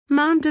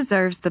Mom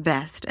deserves the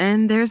best,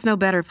 and there's no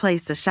better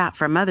place to shop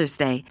for Mother's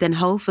Day than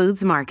Whole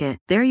Foods Market.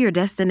 They're your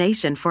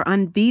destination for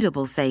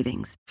unbeatable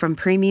savings, from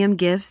premium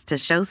gifts to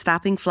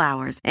show-stopping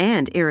flowers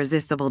and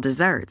irresistible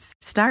desserts.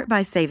 Start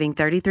by saving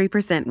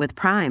 33% with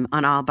Prime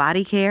on all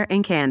body care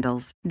and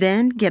candles.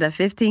 Then get a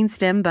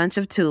 15-stem bunch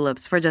of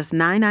tulips for just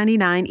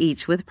 $9.99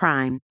 each with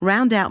Prime.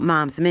 Round out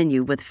Mom's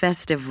menu with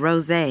festive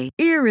rosé,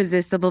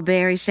 irresistible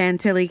berry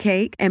chantilly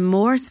cake, and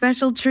more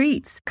special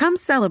treats. Come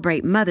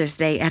celebrate Mother's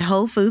Day at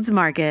Whole Foods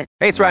Market.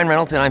 Hey, it's Ryan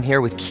Reynolds, and I'm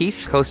here with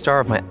Keith, co-star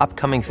of my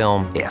upcoming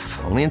film, If,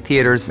 only in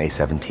theaters May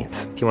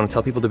 17th. Do you want to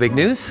tell people the big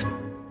news?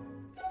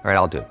 All right,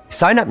 I'll do it.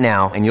 Sign up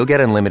now and you'll get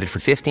unlimited for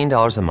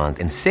 $15 a month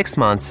and 6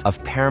 months of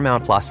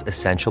Paramount Plus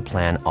Essential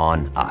Plan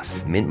on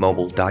us.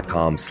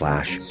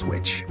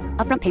 MintMobile.com/switch.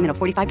 Upfront payment of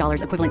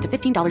 $45 equivalent to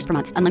 $15 per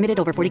month. Unlimited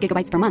over 40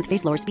 gigabytes per month.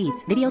 Face lower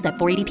speeds. Videos at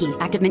 480p.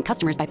 Active Mint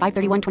customers by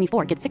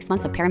 531.24 get 6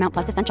 months of Paramount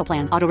Plus Essential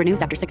Plan. Auto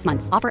renews after 6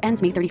 months. Offer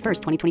ends May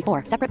 31st,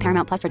 2024. Separate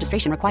Paramount Plus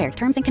registration required.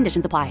 Terms and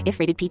conditions apply if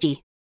rated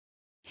PG.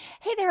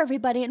 Hey there,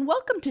 everybody, and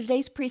welcome to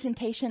today's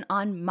presentation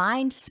on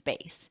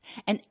MINDSPACE,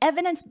 an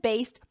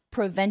evidence-based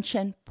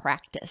prevention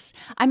practice.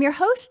 I'm your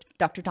host,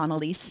 Dr.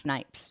 Dawn-Elise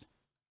Snipes.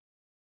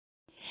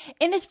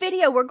 In this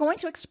video, we're going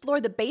to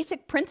explore the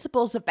basic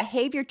principles of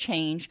behavior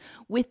change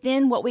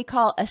within what we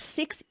call a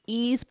 6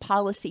 E's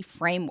policy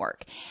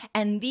framework.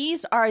 And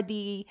these are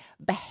the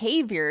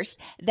behaviors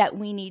that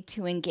we need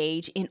to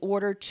engage in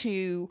order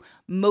to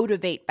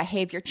motivate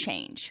behavior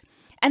change.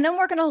 And then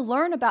we're going to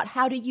learn about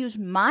how to use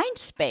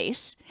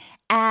MINDSPACE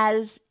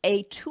as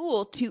a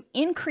tool to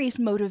increase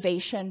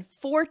motivation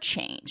for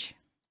change.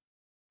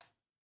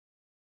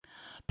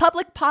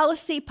 Public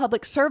policy,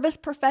 public service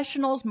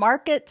professionals,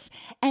 markets,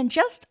 and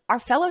just our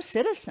fellow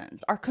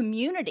citizens, our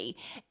community,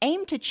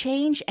 aim to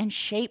change and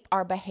shape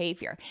our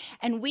behavior.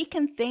 And we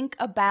can think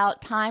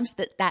about times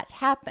that that's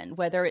happened,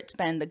 whether it's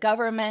been the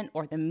government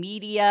or the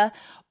media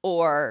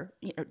or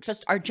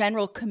just our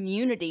general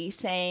community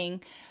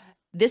saying,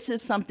 this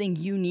is something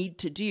you need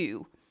to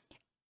do.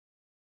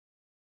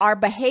 Our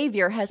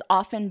behavior has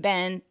often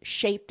been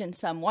shaped in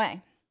some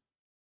way.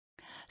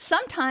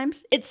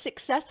 Sometimes it's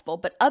successful,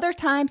 but other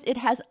times it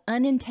has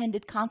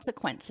unintended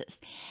consequences.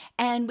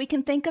 And we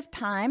can think of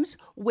times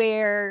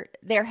where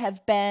there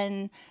have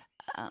been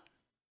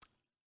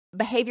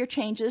behavior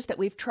changes that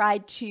we've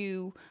tried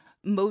to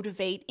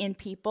motivate in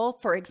people.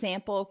 For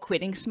example,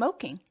 quitting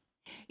smoking.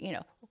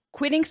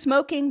 Quitting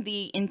smoking,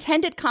 the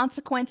intended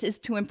consequence is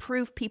to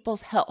improve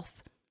people's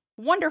health.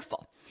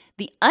 Wonderful.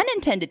 The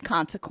unintended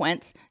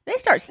consequence, they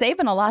start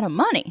saving a lot of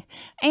money,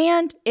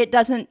 and it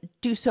doesn't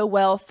do so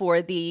well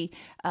for the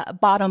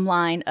bottom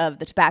line of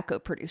the tobacco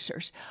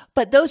producers.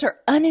 But those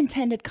are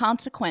unintended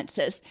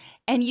consequences,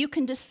 and you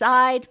can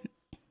decide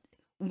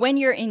when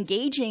you're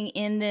engaging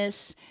in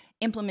this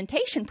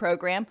implementation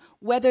program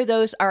whether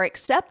those are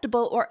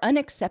acceptable or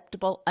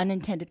unacceptable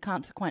unintended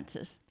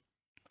consequences.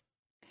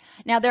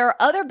 Now, there are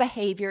other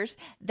behaviors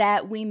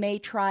that we may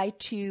try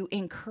to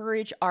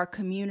encourage our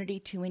community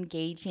to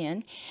engage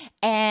in,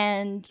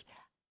 and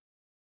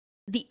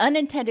the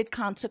unintended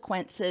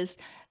consequences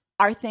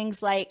are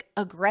things like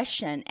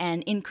aggression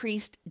and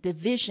increased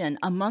division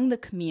among the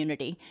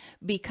community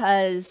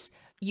because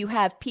you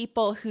have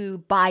people who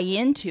buy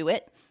into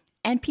it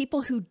and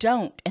people who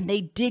don't, and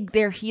they dig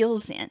their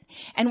heels in.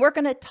 And we're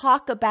going to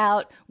talk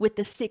about, with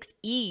the 6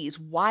 E's,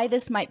 why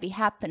this might be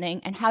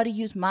happening and how to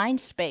use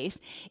MINDSPACE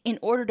in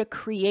order to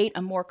create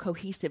a more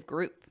cohesive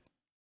group.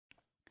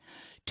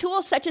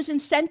 Tools such as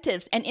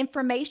incentives and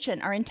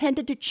information are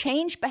intended to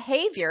change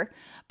behavior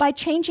by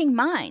changing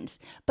minds,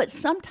 but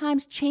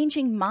sometimes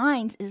changing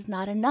minds is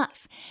not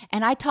enough.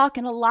 And I talk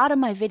in a lot of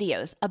my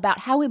videos about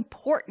how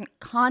important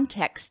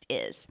context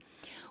is.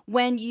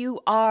 When you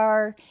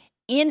are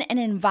in an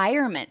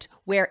environment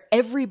where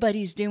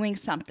everybody's doing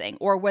something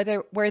or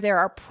where there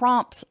are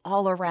prompts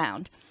all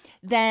around,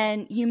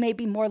 then you may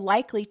be more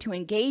likely to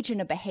engage in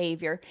a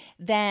behavior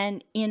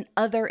than in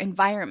other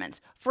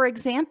environments. For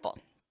example,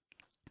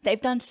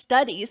 they've done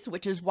studies,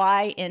 which is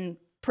why in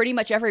pretty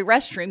much every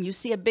restroom you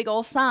see a big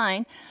old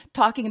sign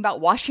talking about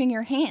washing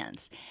your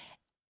hands.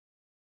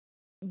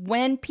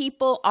 When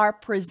people are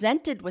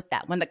presented with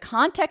that, when the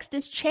context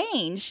is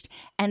changed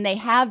and they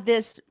have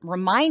this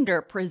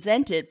reminder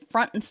presented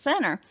front and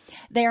center,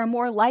 they are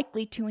more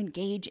likely to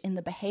engage in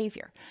the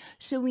behavior.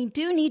 So we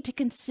do need to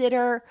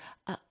consider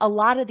a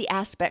lot of the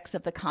aspects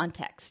of the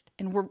context.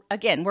 And we're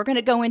going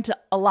to go into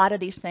a lot of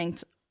these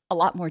things a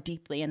lot more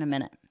deeply in a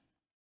minute.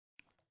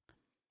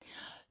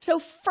 So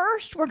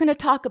first, we're going to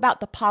talk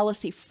about the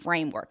policy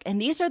framework.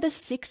 And these are the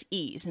 6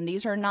 E's, and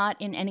these are not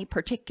in any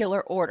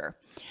particular order.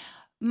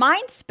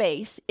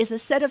 MINDSPACE is a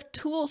set of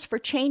tools for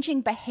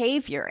changing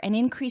behavior and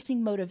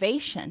increasing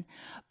motivation,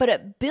 but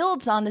it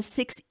builds on the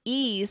 6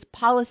 E's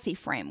policy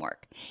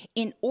framework.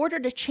 In order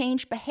to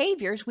change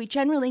behaviors, we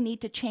generally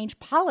need to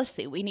change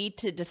policy. We need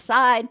to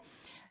decide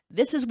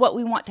this is what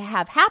we want to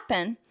have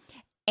happen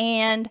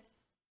and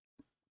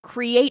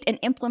create an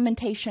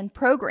implementation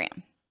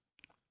program.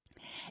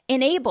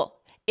 Enable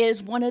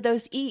is one of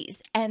those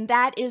E's, and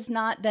that is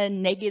not the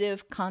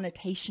negative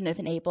connotation of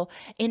enable.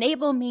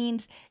 Enable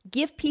means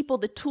give people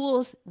the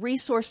tools,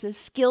 resources,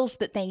 skills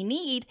that they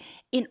need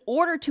in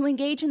order to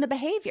engage in the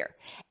behavior.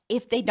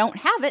 If they don't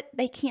have it,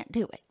 they can't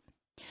do it.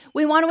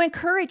 We want to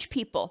encourage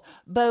people,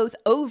 both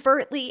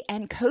overtly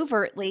and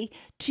covertly,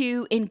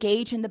 to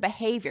engage in the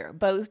behavior,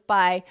 both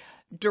by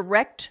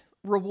direct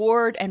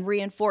reward and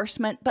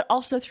reinforcement, but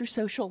also through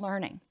social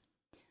learning.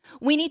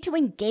 We need to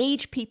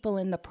engage people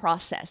in the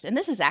process. And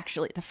this is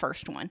actually the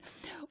first one.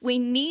 We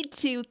need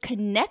to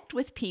connect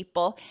with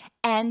people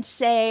and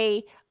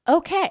say,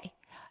 okay,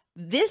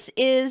 this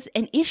is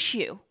an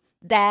issue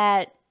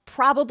that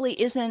probably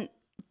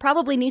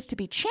needs to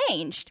be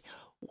changed.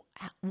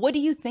 What do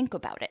you think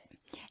about it?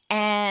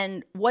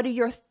 And what are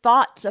your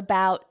thoughts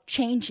about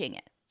changing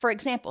it? For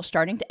example,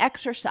 starting to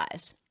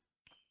exercise.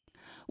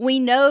 We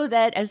know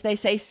that, as they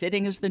say,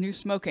 sitting is the new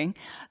smoking.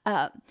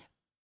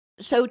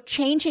 So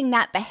changing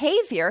that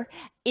behavior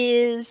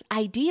is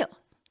ideal,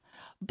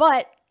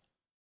 but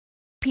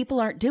people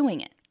aren't doing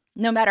it,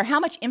 no matter how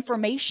much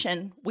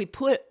information we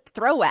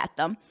throw at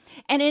them.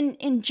 And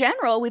in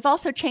general, we've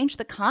also changed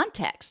the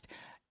context.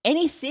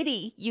 Any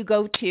city you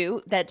go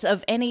to that's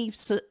of any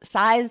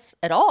size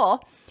at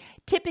all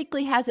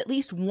typically has at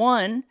least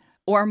one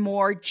or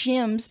more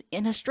gyms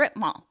in a strip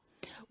mall.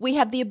 We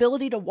have the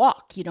ability to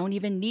walk. You don't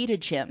even need a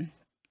gym.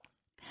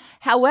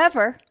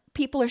 However,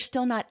 people are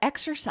still not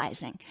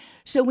exercising.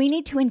 So we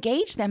need to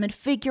engage them and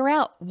figure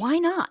out, why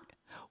not?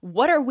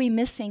 What are we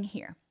missing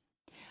here?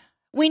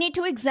 We need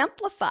to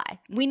exemplify.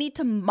 We need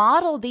to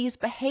model these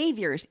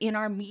behaviors in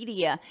our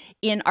media,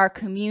 in our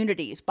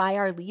communities, by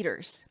our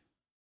leaders.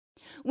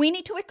 We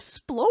need to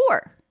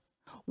explore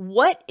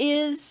what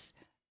is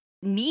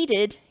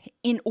needed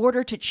in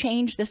order to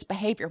change this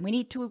behavior. We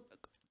need to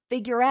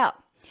figure out.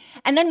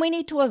 And then we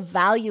need to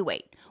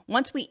evaluate.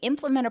 Once we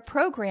implement a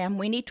program,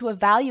 we need to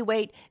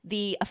evaluate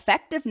the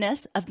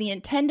effectiveness of the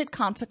intended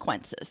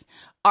consequences.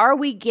 Are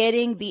we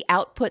getting the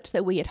outputs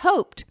that we had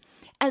hoped,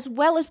 as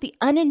well as the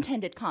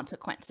unintended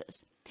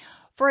consequences?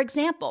 For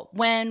example,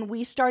 when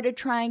we started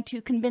trying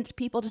to convince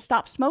people to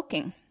stop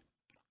smoking,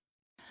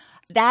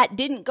 that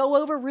didn't go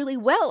over really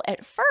well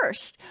at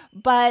first,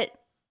 but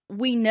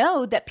we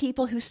know that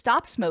people who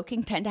stop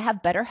smoking tend to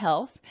have better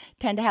health,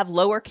 tend to have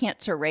lower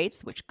cancer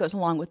rates, which goes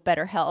along with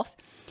better health.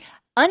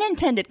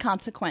 Unintended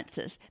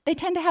consequences, they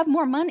tend to have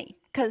more money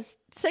because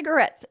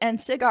cigarettes and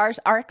cigars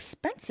are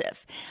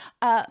expensive.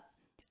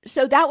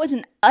 So that was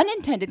an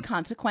unintended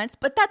consequence,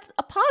 but that's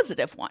a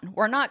positive one.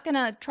 We're not going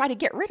to try to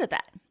get rid of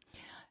that.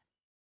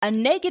 A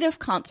negative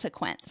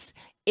consequence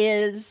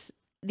is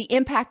the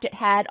impact it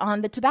had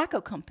on the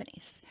tobacco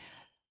companies.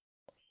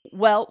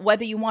 Well,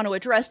 whether you want to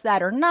address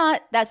that or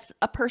not, that's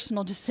a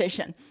personal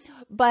decision.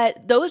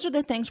 But those are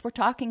the things we're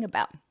talking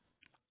about.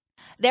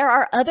 There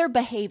are other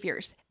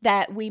behaviors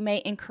that we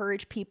may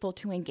encourage people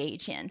to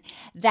engage in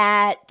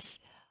that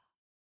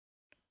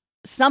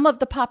some of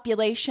the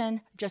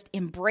population just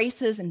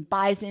embraces and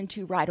buys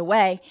into right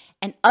away,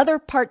 and other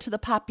parts of the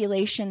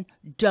population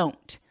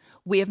don't.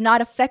 We have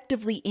not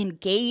effectively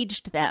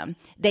engaged them.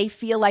 They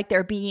feel like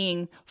they're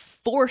being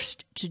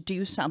forced to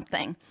do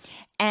something.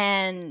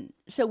 And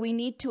so we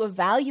need to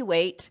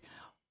evaluate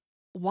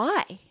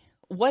why.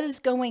 What is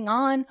going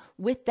on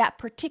with that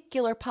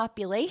particular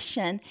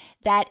population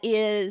that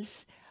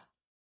is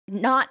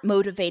not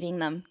motivating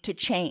them to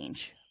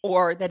change,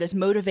 or that is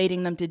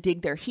motivating them to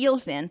dig their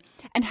heels in,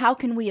 and how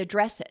can we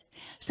address it?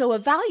 So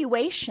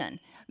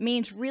evaluation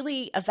means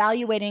really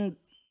evaluating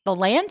the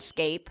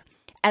landscape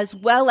as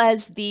well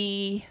as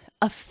the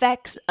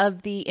effects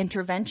of the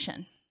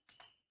intervention.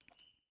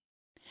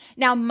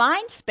 Now,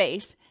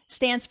 MINDSPACE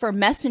stands for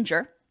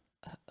messenger,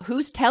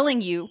 who's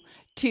telling you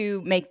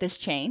to make this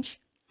change,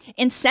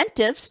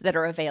 incentives that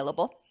are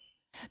available,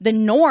 the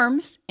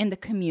norms in the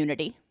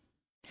community,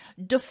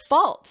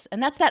 defaults,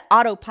 and that's that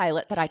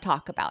autopilot that I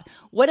talk about.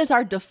 What is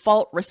our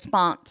default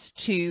response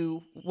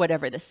to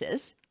whatever this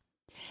is?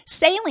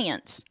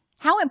 Salience,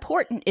 how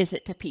important is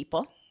it to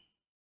people?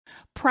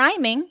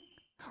 Priming,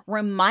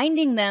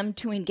 reminding them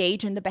to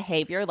engage in the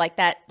behavior, like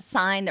that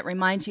sign that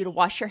reminds you to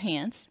wash your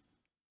hands.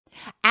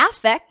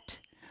 Affect,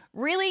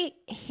 really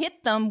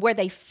hit them where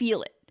they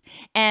feel it.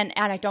 And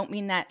I don't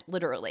mean that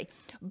literally,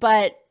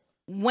 but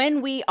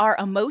when we are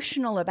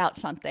emotional about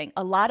something,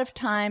 a lot of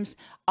times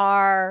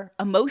our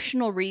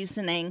emotional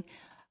reasoning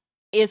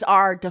is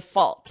our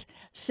default.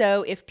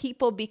 So if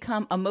people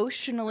become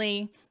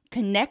emotionally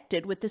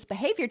connected with this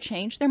behavior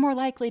change, they're more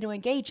likely to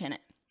engage in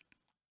it.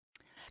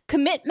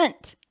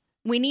 Commitment.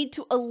 We need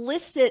to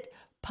elicit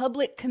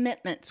public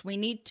commitments. We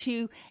need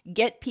to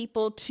get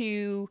people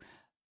to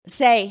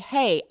say,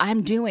 hey,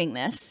 I'm doing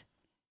this.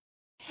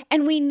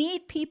 And we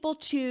need people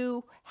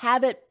to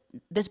have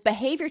this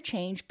behavior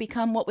change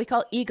become what we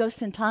call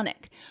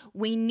egosyntonic.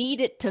 We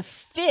need it to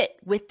fit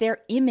with their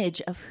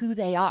image of who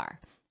they are.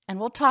 And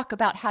we'll talk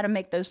about how to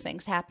make those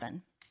things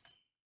happen.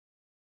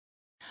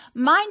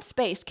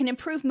 MINDSPACE can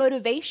improve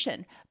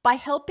motivation by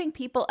helping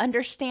people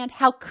understand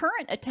how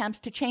current attempts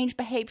to change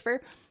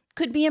behavior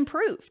could be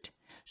improved.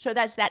 So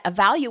that's that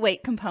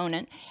evaluate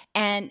component,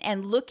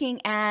 and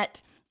looking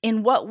at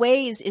in what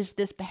ways is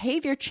this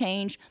behavior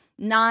change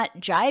not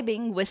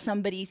jibing with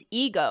somebody's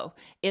ego,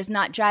 is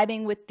not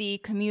jibing with the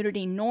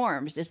community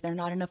norms, is there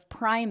not enough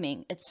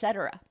priming,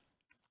 etc.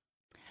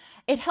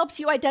 It helps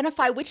you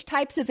identify which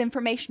types of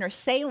information are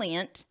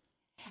salient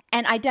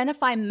and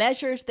identify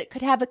measures that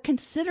could have a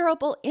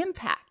considerable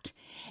impact.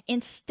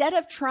 Instead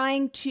of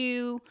trying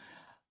to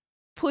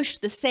push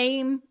the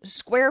same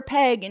square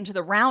peg into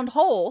the round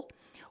hole,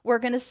 we're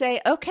going to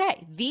say,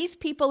 okay, these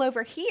people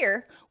over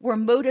here were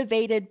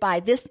motivated by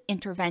this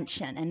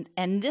intervention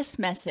and this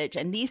message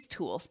and these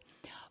tools.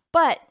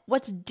 But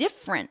what's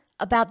different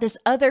about this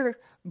other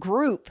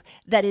group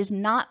that is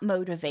not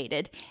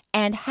motivated,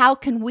 and how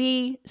can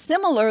we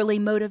similarly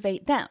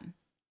motivate them?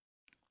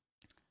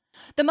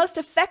 The most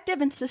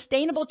effective and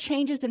sustainable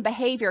changes in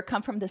behavior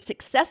come from the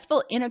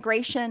successful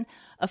integration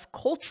of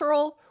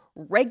cultural,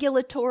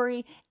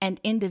 regulatory, and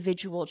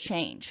individual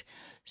change.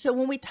 So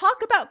when we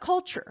talk about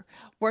culture,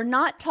 we're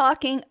not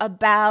talking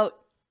about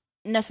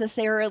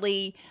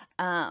necessarily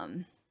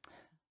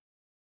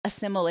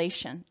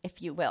assimilation,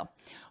 if you will.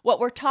 What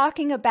we're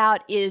talking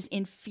about is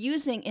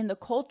infusing in the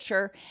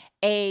culture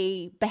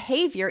a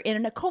behavior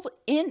in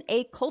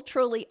a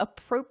culturally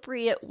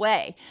appropriate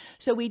way.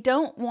 So we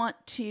don't want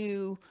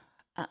to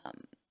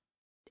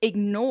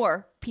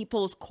ignore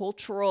people's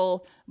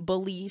cultural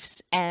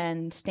beliefs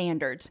and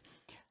standards.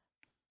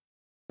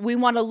 We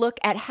want to look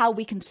at how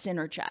we can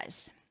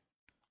synergize.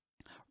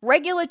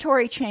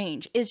 Regulatory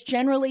change is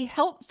generally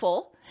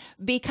helpful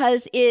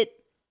because it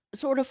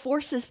sort of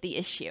forces the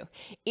issue.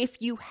 If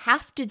you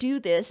have to do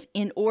this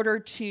in order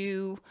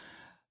to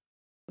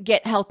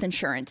get health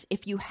insurance,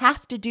 if you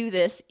have to do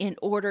this in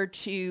order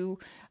to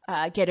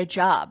get a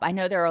job. I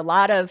know there are a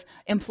lot of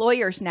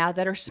employers now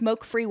that are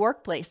smoke-free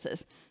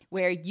workplaces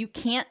where you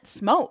can't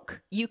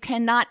smoke. You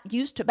cannot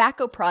use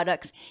tobacco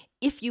products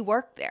if you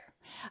work there.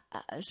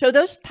 So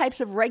those types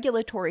of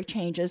regulatory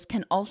changes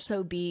can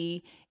also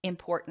be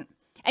important.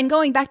 And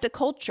going back to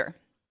culture,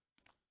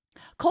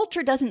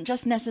 culture doesn't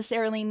just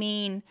necessarily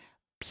mean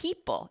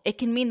people. It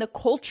can mean the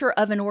culture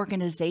of an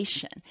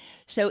organization.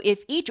 So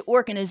if each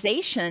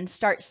organization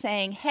starts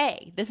saying,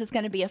 hey, this is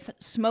going to be a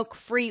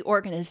smoke-free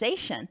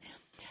organization,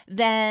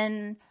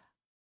 then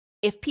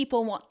if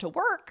people want to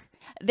work,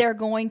 they're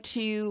going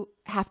to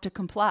have to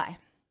comply.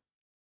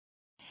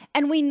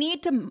 And we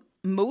need to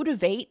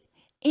motivate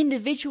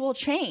individual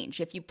change.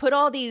 If you put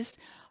all these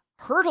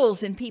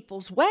hurdles in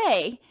people's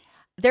way,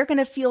 they're going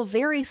to feel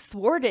very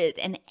thwarted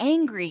and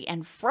angry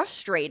and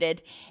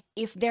frustrated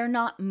if they're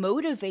not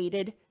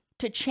motivated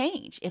to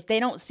change, if they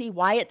don't see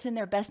why it's in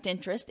their best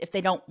interest, if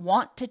they don't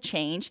want to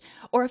change,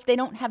 or if they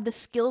don't have the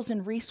skills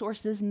and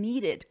resources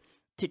needed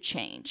to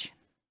change.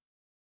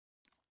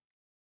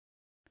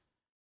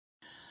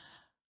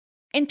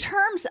 In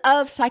terms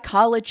of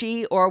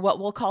psychology, or what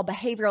we'll call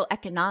behavioral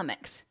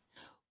economics,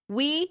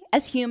 we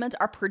as humans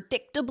are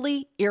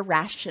predictably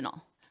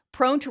irrational,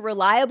 prone to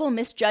reliable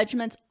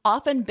misjudgments,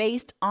 often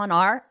based on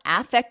our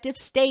affective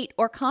state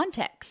or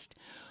context.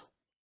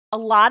 A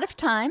lot of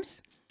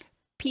times,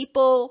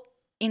 people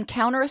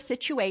encounter a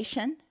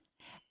situation,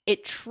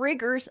 it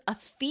triggers a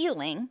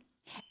feeling,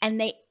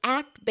 and they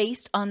act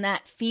based on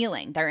that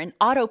feeling. They're in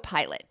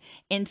autopilot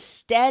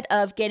instead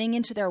of getting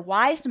into their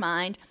wise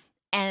mind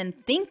and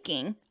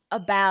thinking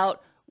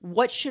about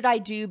what should I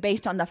do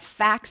based on the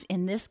facts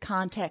in this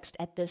context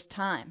at this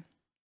time.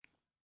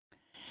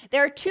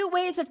 There are two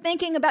ways of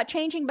thinking about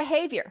changing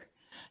behavior.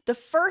 The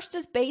first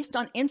is based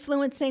on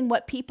influencing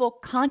what people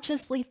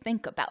consciously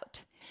think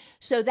about.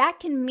 So that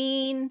can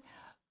mean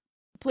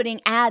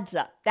putting ads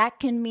up. That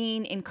can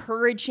mean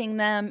encouraging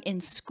them in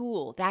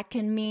school. That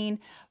can mean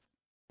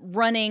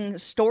running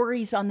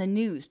stories on the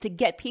news to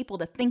get people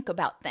to think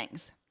about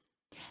things.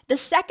 The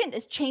second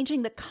is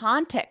changing the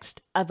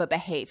context of a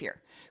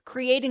behavior,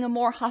 creating a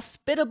more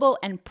hospitable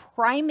and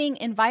priming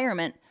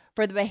environment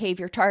for the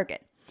behavior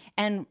target.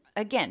 And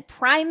again,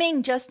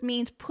 priming just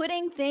means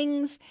putting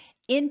things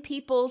in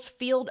people's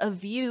field of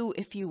view,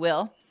 if you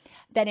will,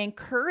 that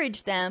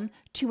encourage them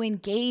to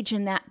engage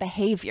in that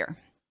behavior.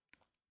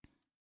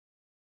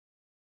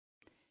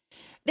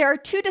 There are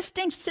two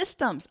distinct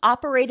systems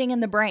operating in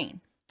the brain.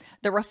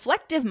 The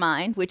reflective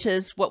mind, which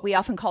is what we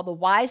often call the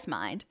wise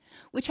mind,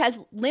 which has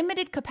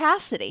limited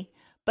capacity,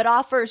 but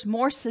offers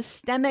more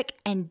systemic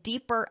and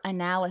deeper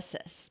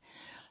analysis.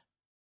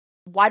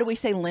 Why do we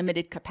say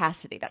limited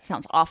capacity? That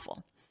sounds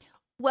awful.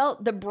 Well,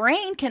 the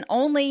brain can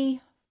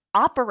only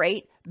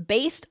operate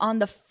based on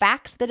the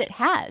facts that it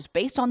has,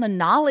 based on the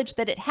knowledge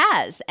that it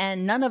has,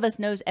 and none of us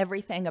knows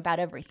everything about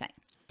everything.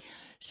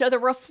 So the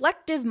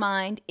reflective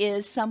mind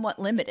is somewhat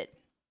limited.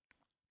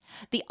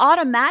 The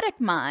automatic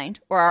mind,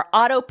 or our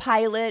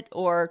autopilot,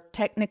 or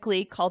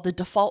technically called the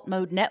default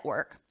mode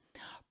network,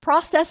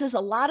 processes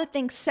a lot of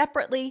things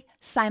separately,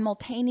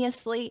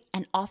 simultaneously,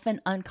 and often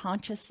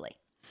unconsciously.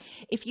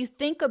 If you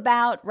think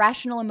about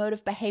rational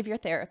emotive behavior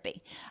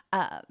therapy,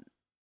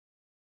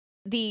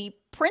 the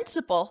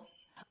principle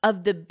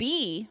of the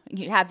B,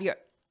 you have your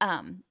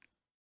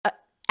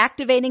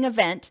activating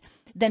event,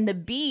 Then the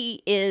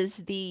B is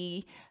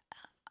the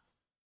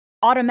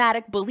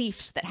automatic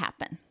beliefs that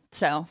happen.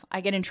 So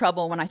I get in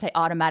trouble when I say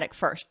automatic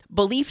first.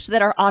 Beliefs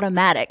that are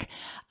automatic,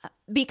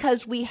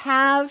 because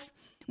when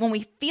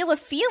we feel a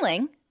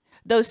feeling,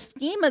 those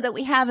schema that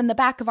we have in the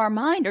back of our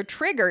mind are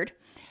triggered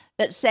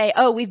that say,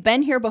 oh, we've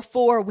been here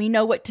before. We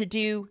know what to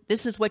do.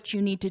 This is what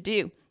you need to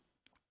do.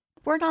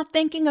 We're not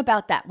thinking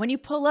about that. When you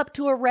pull up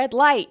to a red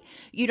light,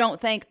 you don't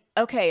think,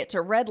 okay, it's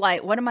a red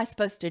light. What am I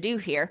supposed to do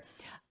here?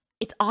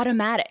 It's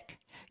automatic.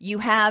 You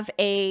have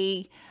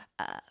a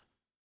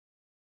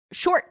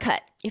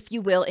shortcut, if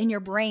you will, in your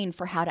brain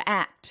for how to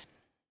act.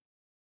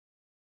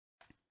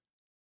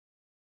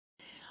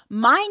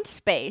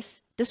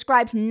 MINDSPACE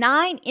describes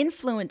 9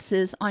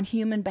 influences on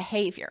human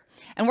behavior.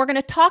 And we're going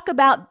to talk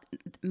about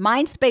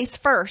MINDSPACE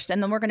first,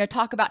 and then we're going to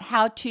talk about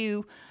how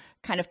to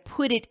kind of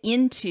put it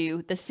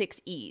into the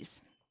 6 E's.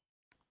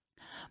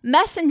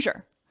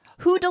 Messenger.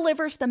 Who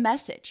delivers the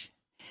message?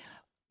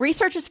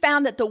 Research has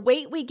found that the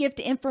weight we give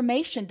to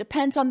information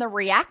depends on the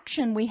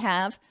reaction we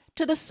have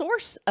to the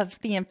source of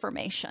the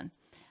information.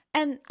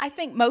 And I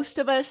think most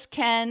of us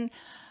can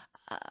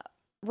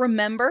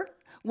remember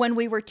when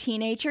we were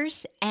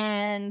teenagers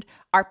and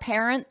our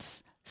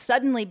parents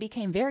suddenly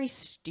became very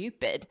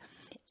stupid.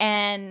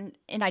 And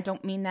I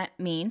don't mean that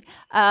mean.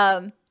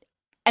 And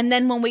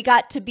then when we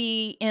got to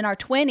be in our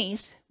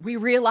 20s, we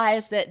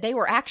realized that they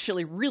were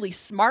actually really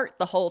smart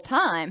the whole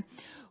time.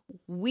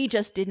 We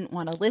just didn't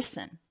want to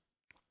listen.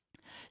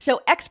 So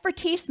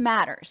expertise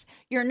matters.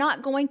 You're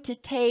not going to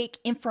take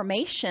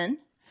information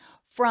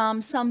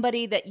from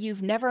somebody that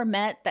you've never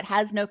met, that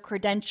has no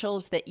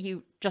credentials, that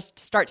you just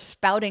start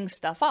spouting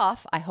stuff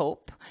off, I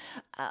hope.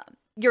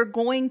 You're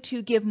going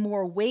to give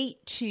more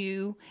weight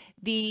to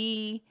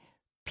the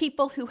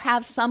people who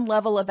have some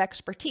level of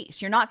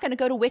expertise. You're not going to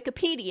go to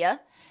Wikipedia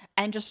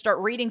and just start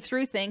reading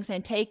through things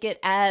and take it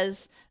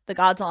as the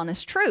God's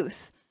honest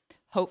truth,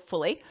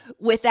 hopefully,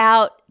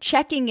 without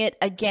checking it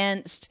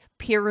against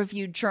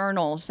peer-reviewed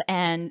journals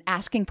and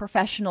asking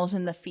professionals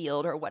in the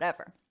field or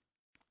whatever.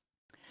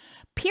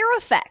 Peer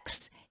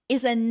effects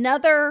is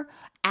another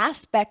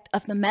aspect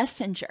of the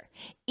messenger.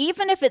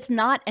 Even if it's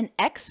not an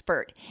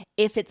expert,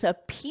 if it's a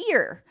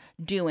peer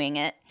doing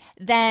it,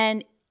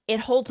 then it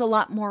holds a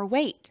lot more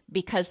weight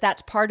because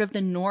that's part of the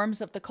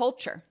norms of the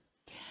culture.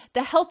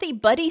 The Healthy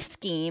Buddy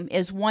Scheme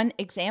is one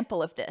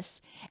example of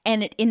this,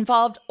 and it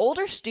involved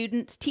older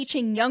students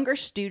teaching younger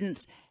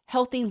students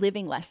healthy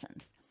living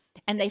lessons.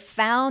 And they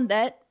found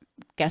that,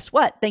 guess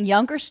what? The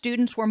younger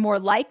students were more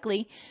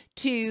likely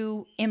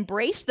to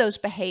embrace those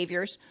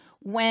behaviors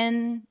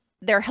when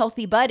their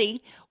healthy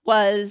buddy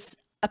was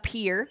a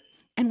peer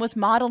and was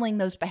modeling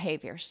those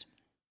behaviors.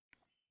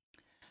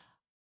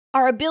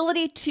 Our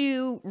ability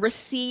to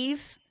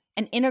receive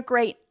and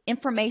integrate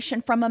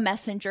information from a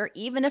messenger,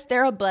 even if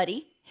they're a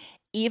buddy,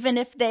 even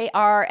if they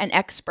are an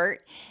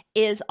expert,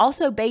 is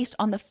also based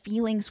on the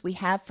feelings we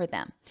have for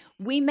them.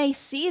 We may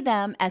see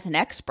them as an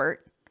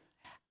expert.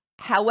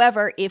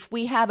 However, if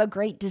we have a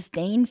great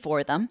disdain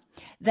for them,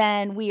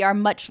 then we are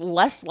much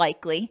less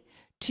likely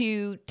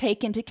to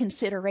take into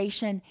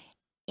consideration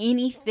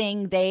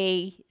anything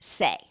they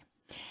say.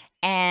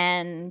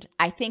 And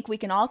I think we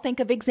can all think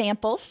of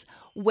examples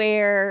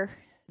where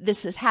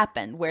this has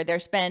happened, where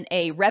there's been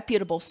a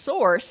reputable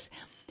source,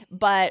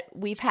 but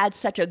we've had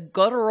such a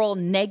guttural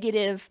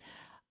negative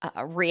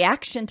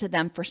reaction to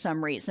them for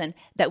some reason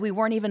that we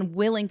weren't even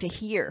willing to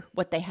hear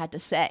what they had to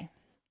say.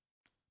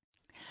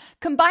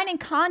 Combining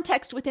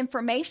context with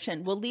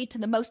information will lead to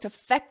the most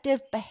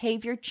effective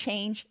behavior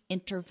change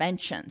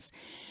interventions.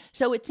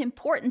 So it's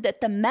important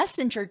that the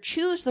messenger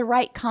choose the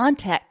right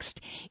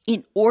context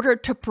in order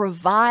to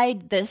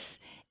provide this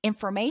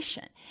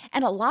information.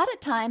 And a lot of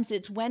times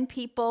it's when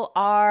people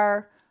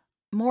are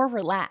more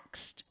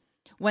relaxed,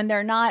 when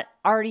they're not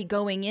already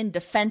going in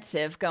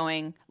defensive,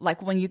 going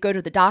like when you go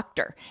to the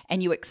doctor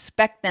and you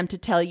expect them to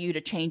tell you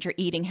to change your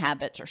eating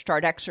habits or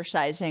start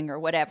exercising or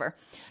whatever.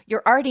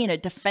 You're already in a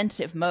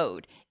defensive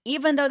mode.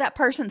 Even though that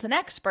person's an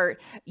expert,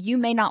 you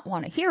may not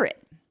want to hear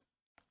it.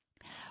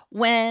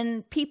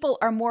 When people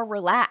are more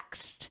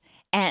relaxed,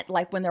 and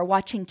like when they're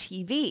watching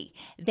TV,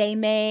 they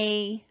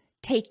may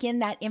take in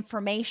that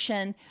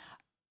information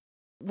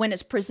when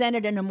it's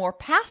presented in a more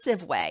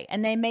passive way,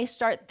 and they may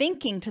start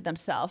thinking to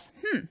themselves,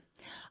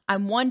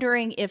 I'm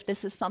wondering if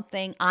this is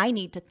something I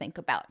need to think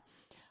about.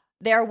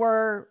 There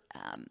were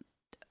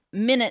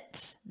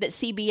minutes that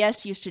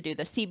CBS used to do,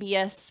 the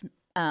CBS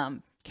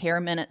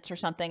Care Minutes or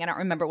something. I don't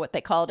remember what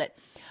they called it.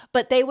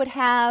 But they would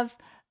have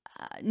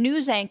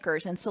news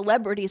anchors and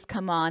celebrities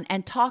come on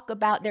and talk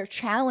about their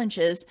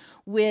challenges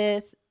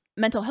with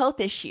mental health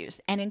issues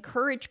and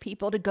encourage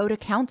people to go to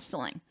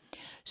counseling.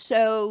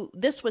 So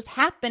this was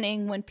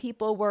happening when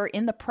people were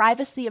in the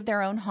privacy of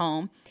their own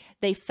home.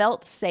 They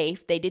felt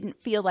safe. They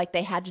didn't feel like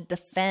they had to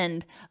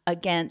defend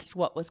against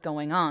what was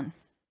going on.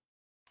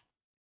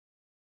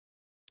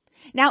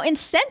 Now,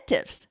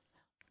 incentives.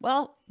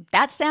 Well,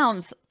 that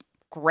sounds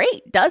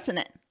great, doesn't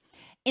it?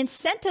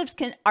 Incentives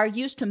are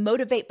used to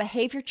motivate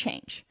behavior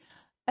change.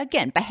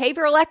 Again,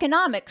 behavioral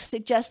economics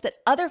suggests that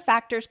other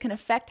factors can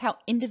affect how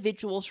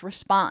individuals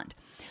respond.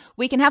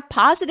 We can have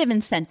positive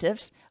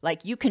incentives,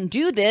 like you can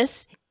do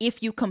this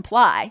if you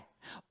comply,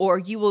 or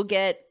you will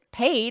get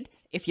paid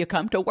if you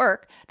come to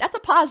work. That's a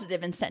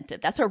positive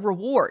incentive. That's a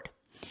reward.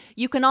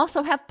 You can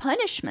also have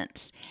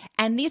punishments,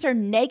 and these are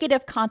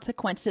negative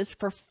consequences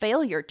for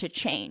failure to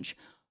change.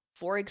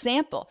 For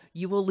example,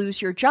 you will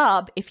lose your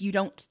job if you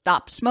don't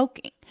stop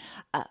smoking.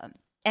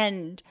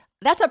 And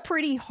that's a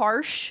pretty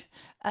harsh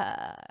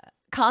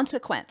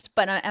consequence,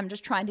 but I'm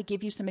just trying to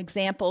give you some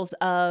examples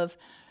of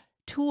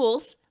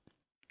tools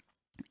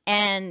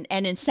and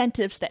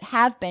incentives that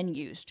have been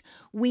used.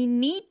 We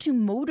need to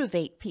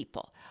motivate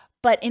people,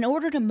 but in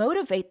order to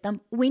motivate them,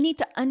 we need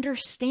to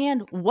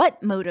understand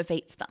what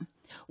motivates them.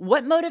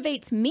 What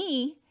motivates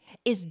me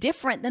is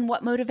different than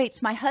what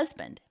motivates my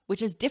husband,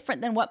 which is different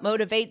than what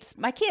motivates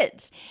my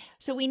kids.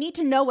 So we need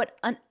to know what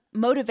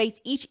motivates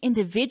each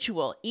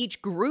individual,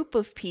 each group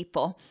of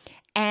people,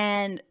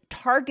 and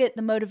target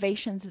the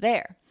motivations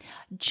there.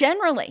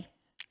 Generally,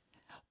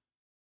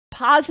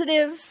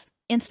 positive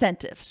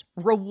incentives,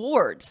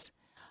 rewards,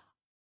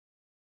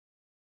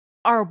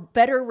 are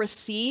better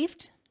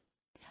received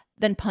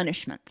than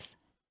punishments.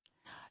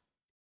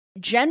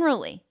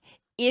 Generally,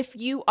 if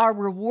you are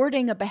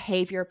rewarding a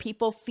behavior,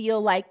 people feel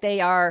like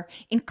they are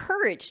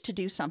encouraged to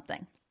do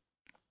something.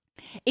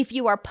 If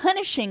you are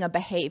punishing a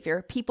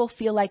behavior, people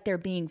feel like they're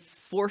being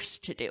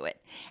forced to do it.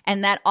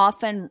 And that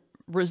often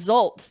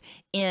results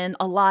in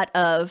a lot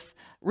of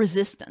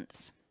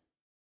resistance.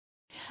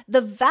 The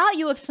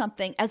value of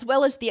something, as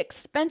well as the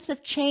expense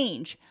of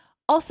change,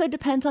 also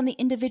depends on the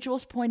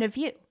individual's point of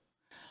view.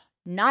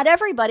 Not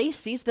everybody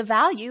sees the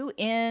value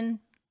in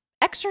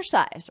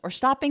exercise or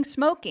stopping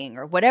smoking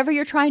or whatever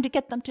you're trying to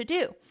get them to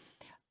do.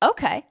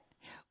 Okay,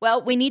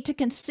 well, we need to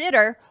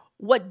consider,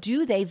 what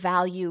do they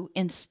value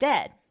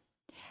instead?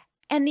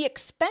 And the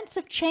expense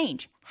of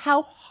change.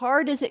 How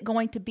hard is it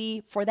going to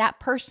be for that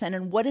person,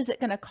 and what is it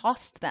going to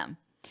cost them?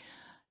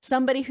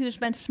 Somebody who's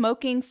been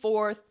smoking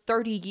for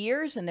 30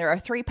 years and they're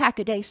a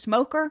 3-pack-a-day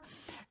smoker,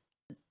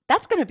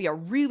 that's going to be a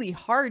really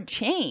hard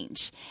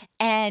change.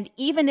 And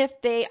even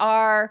if they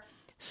are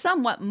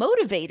somewhat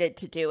motivated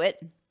to do it,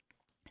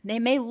 they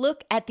may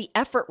look at the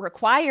effort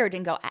required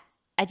and go,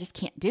 I just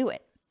can't do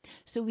it.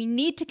 So we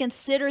need to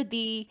consider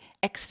the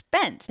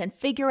expense and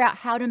figure out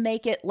how to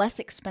make it less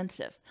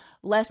expensive,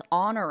 less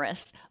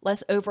onerous,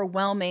 less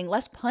overwhelming,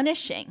 less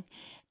punishing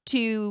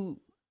to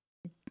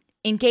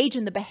engage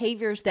in the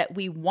behaviors that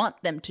we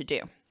want them to do.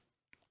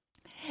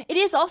 It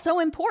is also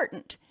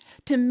important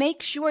to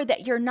make sure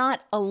that you're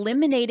not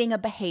eliminating a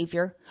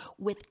behavior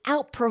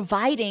without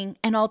providing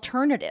an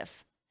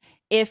alternative.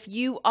 If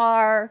you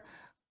are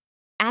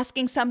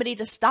asking somebody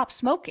to stop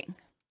smoking,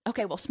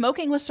 okay, well,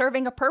 smoking was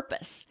serving a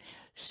purpose.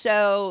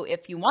 So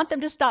if you want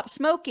them to stop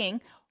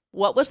smoking,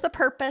 what was the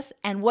purpose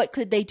and what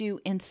could they do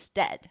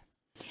instead?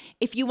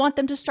 If you want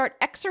them to start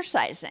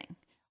exercising,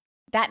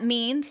 that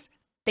means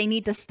they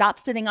need to stop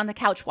sitting on the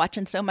couch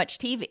watching so much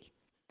TV.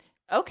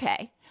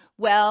 Okay,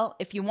 well,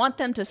 if you want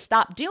them to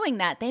stop doing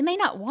that, they may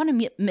not want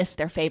to miss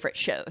their favorite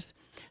shows.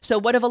 So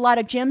what have a lot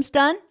of gyms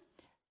done?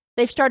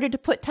 They've started to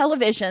put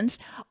televisions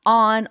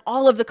on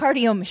all of the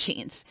cardio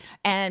machines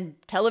and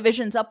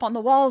televisions up on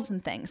the walls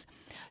and things.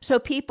 So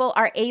people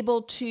are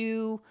able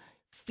to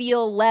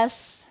feel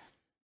less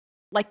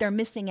like they're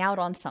missing out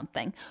on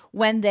something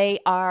when they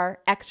are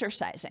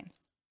exercising.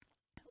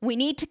 We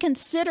need to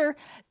consider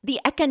the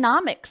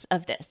economics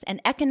of this.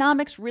 And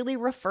economics really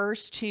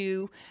refers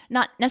to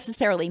not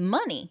necessarily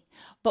money,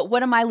 but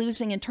what am I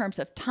losing in terms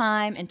of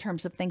time, in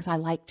terms of things I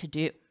like to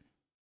do.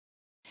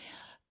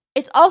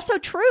 It's also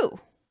true,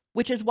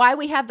 which is why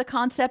we have the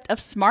concept of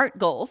SMART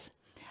goals,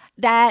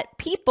 that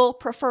people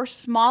prefer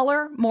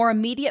smaller, more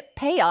immediate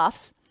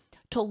payoffs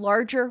to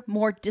larger,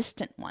 more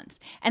distant ones.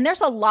 And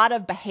there's a lot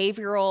of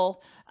behavioral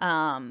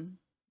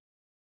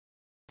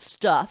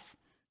stuff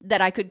that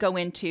I could go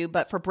into,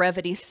 but for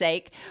brevity's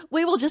sake,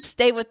 we will just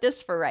stay with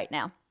this for right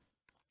now.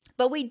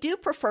 But we do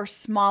prefer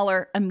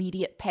smaller,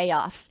 immediate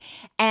payoffs.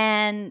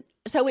 And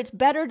so it's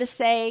better to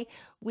say,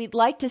 we'd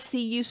like to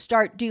see you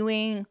start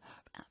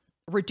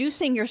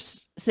reducing your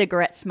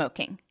cigarette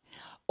smoking,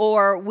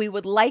 or we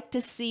would like to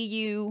see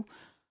you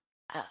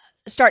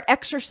start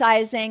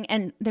exercising.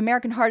 And the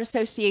American Heart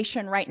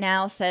Association right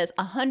now says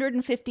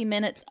 150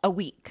 minutes a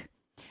week,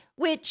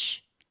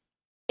 which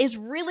is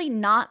really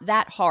not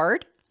that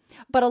hard.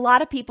 But a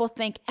lot of people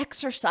think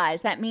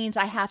exercise, that means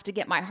I have to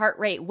get my heart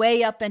rate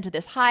way up into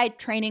this high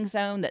training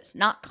zone that's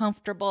not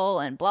comfortable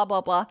and blah,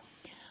 blah, blah.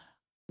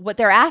 What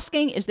they're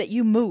asking is that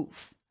you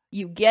move.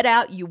 You get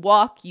out, you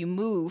walk, you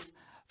move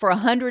for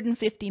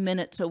 150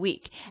 minutes a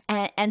week.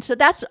 And so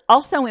that's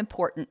also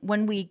important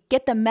when we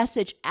get the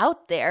message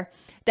out there,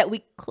 that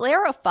we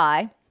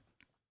clarify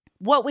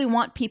what we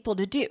want people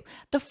to do.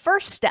 The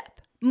first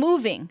step,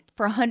 moving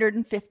for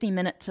 150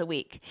 minutes a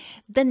week.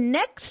 The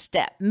next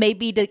step may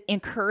be to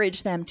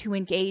encourage them to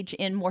engage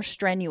in more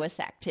strenuous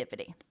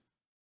activity.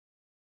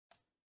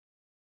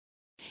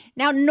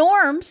 Now,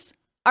 norms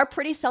are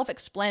pretty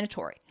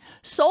self-explanatory.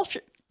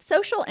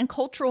 Social and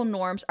cultural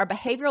norms are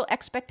behavioral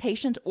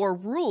expectations or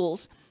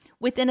rules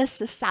within a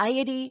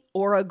society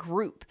or a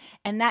group.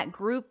 And that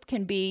group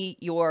can be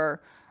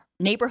your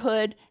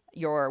neighborhood,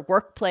 your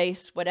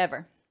workplace,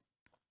 whatever.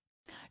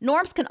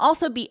 Norms can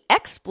also be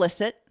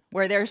explicit,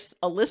 where there's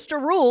a list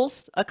of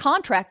rules, a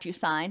contract you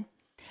sign,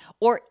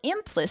 or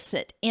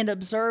implicit in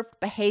observed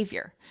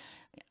behavior.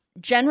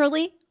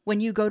 Generally, when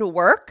you go to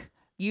work,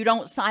 you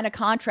don't sign a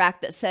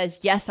contract that says,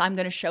 yes, I'm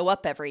going to show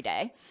up every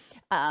day.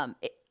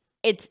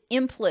 It's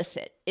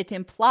implicit. It's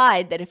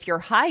implied that if you're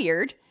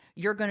hired,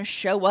 you're going to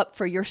show up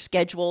for your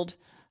scheduled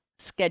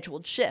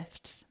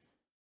shifts.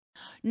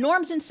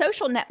 Norms in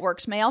social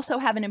networks may also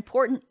have an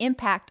important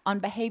impact on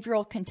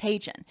behavioral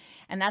contagion.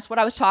 And that's what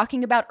I was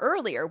talking about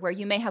earlier, where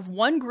you may have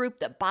one group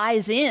that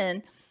buys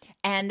in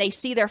and they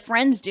see their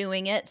friends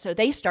doing it, so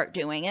they start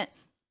doing it.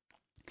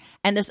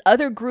 And this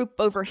other group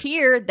over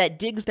here that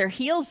digs their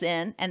heels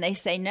in and they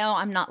say, no,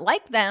 I'm not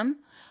like them.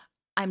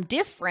 I'm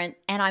different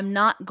and I'm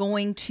not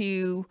going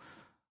to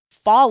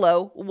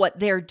follow what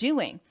they're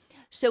doing.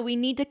 So we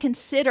need to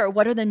consider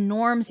what are the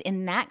norms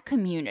in that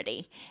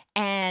community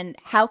and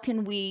how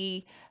can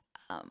we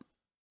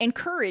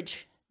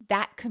encourage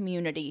that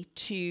community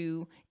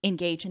to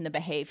engage in the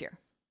behavior.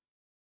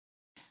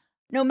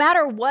 No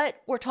matter what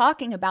we're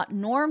talking about,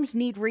 norms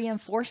need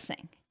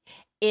reinforcing.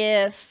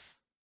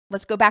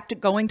 Let's go back to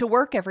going to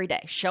work every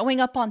day, showing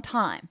up on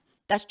time.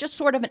 That's just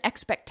sort of an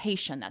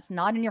expectation. That's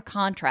not in your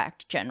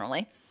contract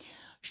generally.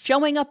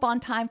 Showing up on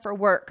time for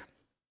work.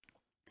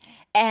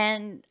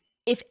 And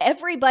if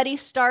everybody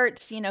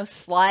starts,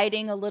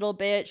 sliding a little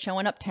bit,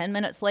 showing up 10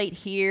 minutes late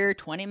here,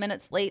 20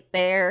 minutes late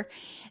there,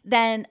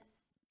 then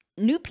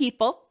new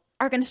people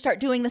are going to start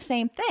doing the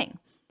same thing.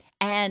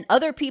 And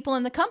other people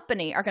in the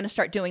company are going to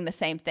start doing the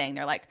same thing.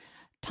 They're like,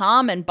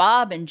 Tom and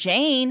Bob and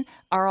Jane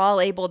are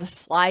all able to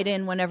slide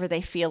in whenever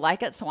they feel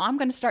like it, so I'm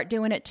going to start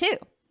doing it too.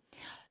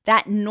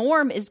 That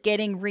norm is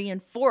getting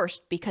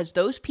reinforced because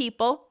those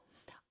people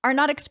are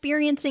not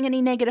experiencing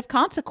any negative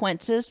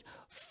consequences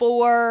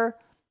for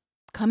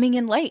coming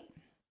in late.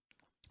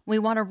 We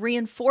want to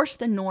reinforce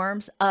the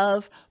norms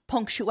of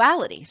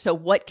punctuality. So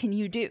what can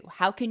you do?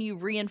 How can you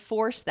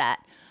reinforce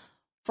that?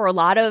 For a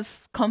lot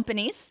of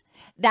companies,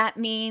 that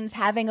means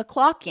having a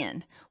clock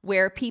in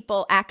where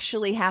people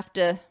actually have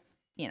to,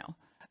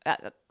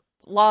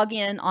 log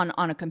in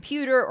on a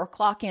computer or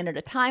clock in at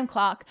a time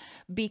clock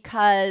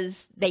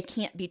because they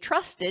can't be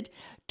trusted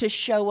to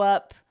show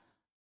up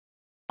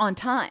on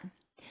time.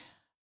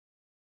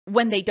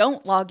 When they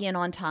don't log in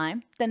on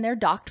time, then they're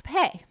docked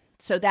pay.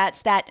 So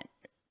that's that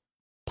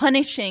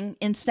punishing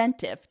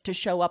incentive to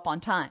show up on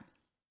time.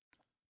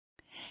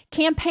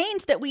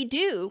 Campaigns that we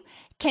do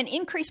can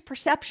increase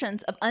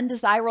perceptions of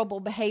undesirable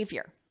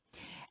behavior.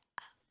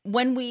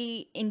 When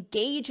we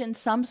engage in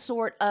some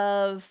sort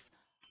of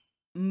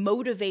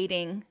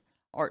motivating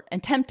or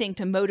attempting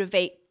to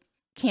motivate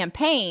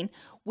campaign,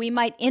 we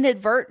might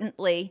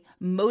inadvertently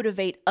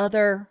motivate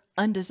other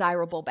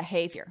undesirable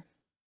behavior.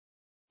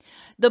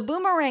 The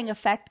boomerang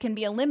effect can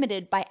be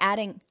eliminated by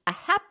adding a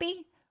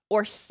happy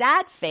or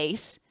sad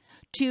face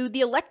to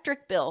the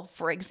electric bill,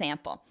 for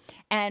example.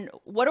 And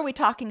what are we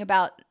talking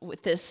about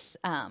with this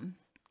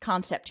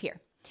concept here?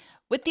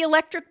 With the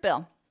electric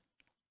bill,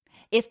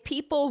 if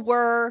people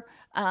were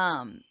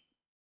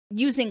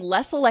using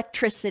less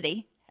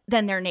electricity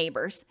than their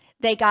neighbors,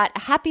 they got a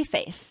happy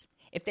face.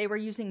 If they were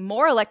using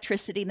more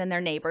electricity than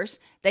their neighbors,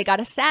 they got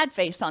a sad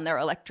face on their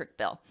electric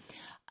bill.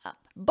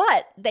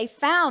 But they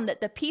found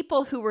that the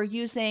people who were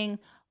using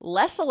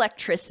less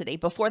electricity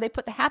before they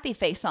put the happy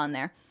face on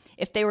there,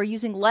 if they were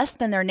using less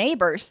than their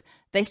neighbors,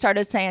 they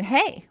started saying,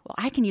 hey, well,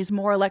 I can use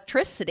more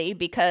electricity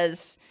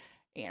because,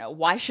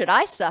 why should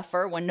I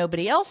suffer when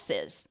nobody else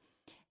is?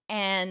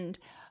 And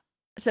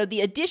so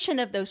the addition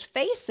of those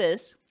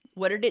faces,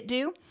 what did it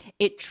do?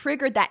 It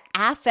triggered that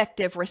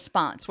affective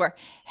response where,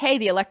 hey,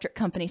 the electric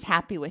company's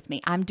happy with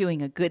me. I'm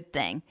doing a good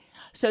thing.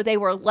 So they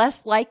were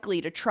less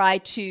likely to try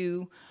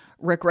to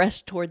regress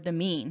toward the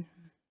mean.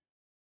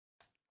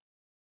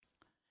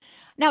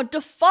 Now,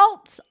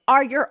 defaults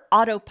are your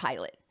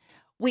autopilot.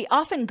 We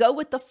often go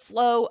with the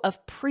flow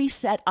of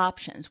preset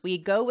options. We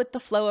go with the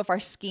flow of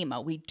our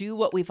schema. We do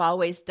what we've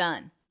always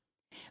done.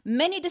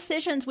 Many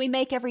decisions we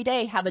make every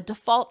day have a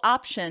default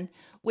option,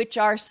 which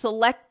are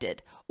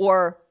selected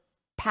or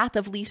path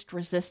of least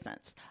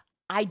resistance.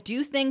 I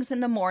do things in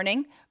the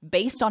morning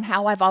based on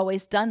how I've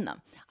always done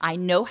them. I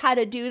know how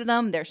to do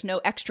them. There's no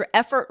extra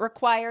effort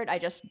required. I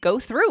just go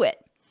through it.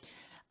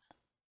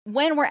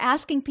 When we're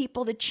asking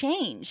people to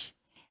change,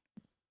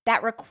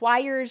 that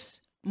requires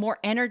more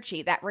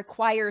energy. That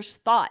requires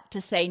thought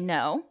to say,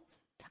 no,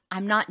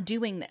 I'm not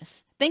doing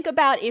this. Think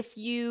about if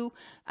you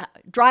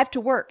drive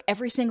to work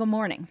every single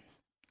morning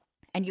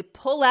and you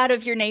pull out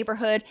of your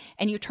neighborhood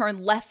and you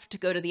turn left to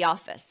go to the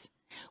office.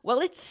 Well,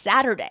 it's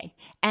Saturday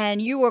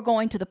and you are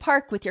going to the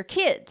park with your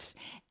kids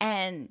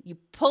and you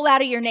pull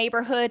out of your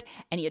neighborhood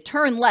and you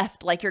turn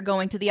left like you're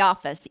going to the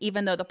office,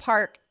 even though the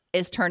park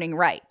is turning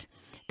right.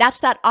 That's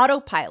that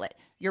autopilot.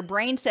 Your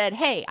brain said,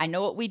 hey, I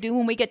know what we do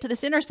when we get to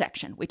this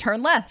intersection. We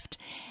turn left.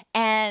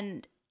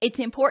 And It's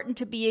important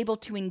to be able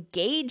to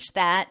engage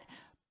that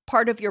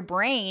part of your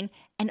brain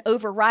and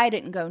override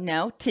it and go,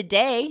 no,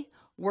 today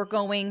we're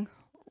going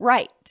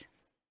right.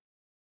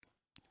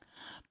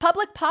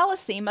 Public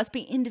policy must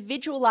be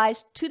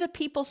individualized to the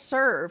people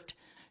served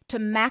to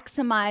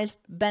maximize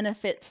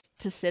benefits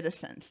to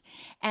citizens.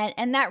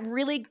 And that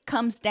really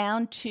comes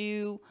down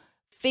to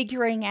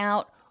figuring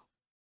out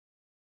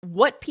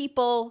what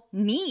people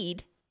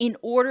need in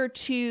order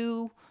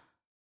to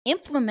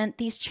implement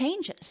these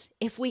changes.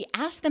 If we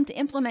ask them to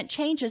implement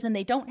changes and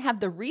they don't have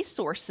the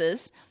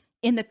resources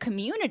in the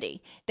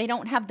community, they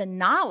don't have the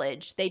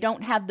knowledge, they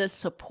don't have the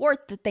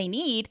support that they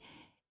need,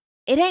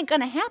 it ain't going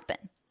to happen.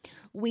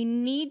 We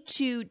need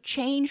to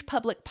change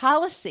public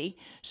policy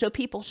so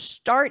people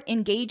start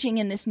engaging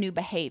in this new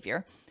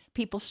behavior.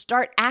 People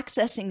start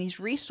accessing these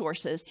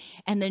resources,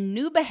 and the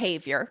new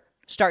behavior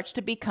starts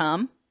to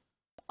become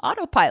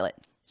autopilot,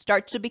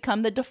 starts to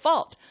become the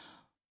default.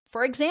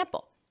 For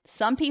example,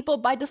 some people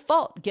by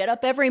default get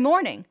up every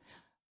morning,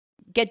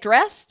 get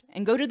dressed,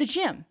 and go to the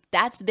gym.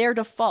 That's their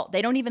default.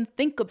 They don't even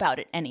think about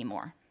it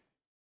anymore.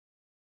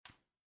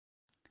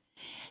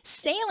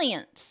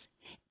 Salience.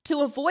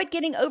 To avoid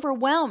getting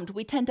overwhelmed,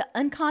 we tend to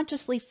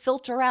unconsciously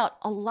filter out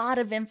a lot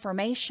of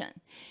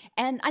information.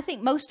 And I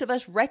think most of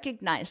us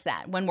recognize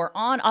that. When we're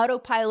on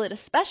autopilot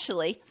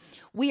especially,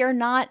 we are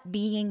not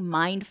being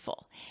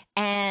mindful.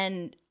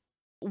 And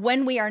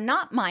when we are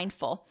not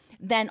mindful,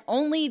 then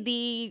only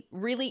the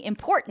really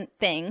important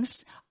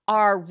things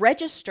are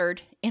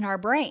registered in our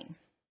brain.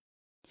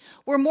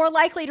 We're more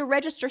likely to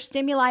register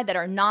stimuli that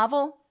are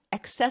novel,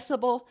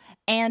 accessible,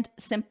 and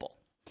simple.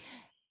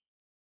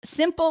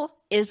 Simple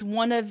is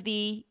one of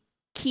the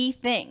key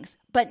things,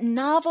 but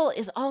novel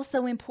is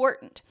also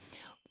important.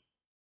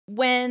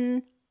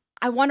 When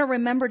I want to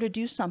remember to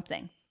do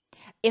something,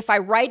 if I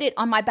write it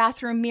on my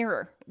bathroom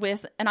mirror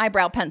with an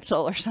eyebrow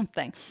pencil or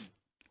something,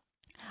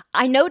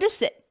 I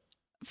notice it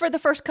for the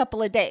first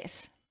couple of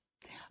days,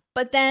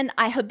 but then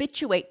I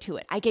habituate to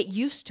it. I get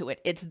used to it.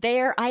 It's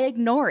there. I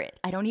ignore it.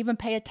 I don't even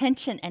pay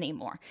attention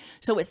anymore.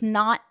 So it's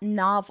not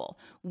novel.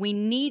 We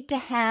need to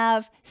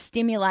have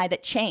stimuli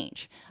that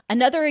change.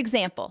 Another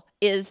example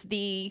is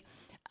the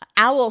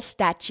owl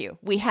statue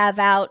we have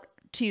out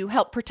to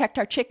help protect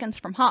our chickens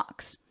from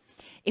hawks.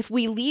 If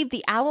we leave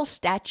the owl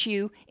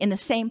statue in the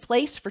same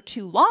place for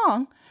too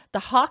long, the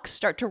hawks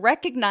start to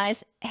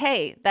recognize,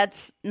 hey,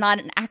 that's not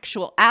an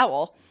actual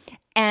owl,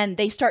 and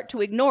they start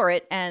to ignore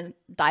it and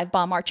dive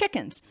bomb our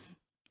chickens.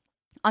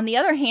 On the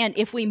other hand,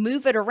 if we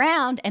move it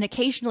around and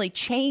occasionally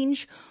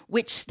change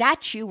which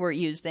statue we're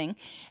using,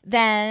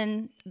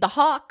 then the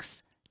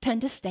hawks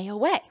tend to stay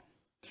away.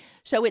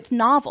 So it's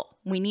novel.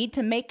 We need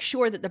to make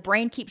sure that the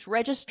brain keeps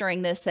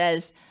registering this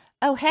as,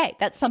 oh, hey,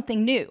 that's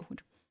something new.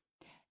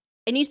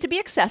 It needs to be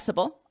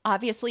accessible.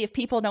 Obviously, if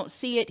people don't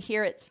see it,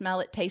 hear it, smell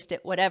it, taste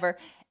it, whatever,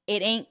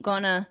 it ain't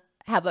gonna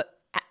have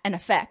an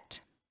effect.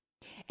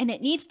 And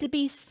it needs to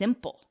be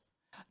simple.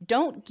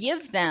 Don't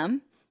give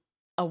them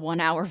a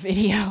 1-hour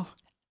video.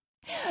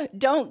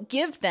 Don't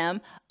give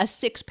them a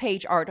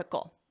 6-page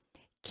article.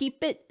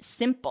 Keep it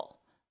simple.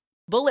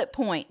 Bullet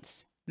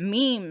points,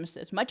 memes,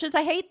 as much as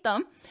I hate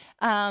them,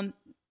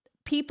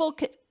 people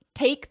could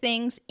take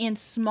things in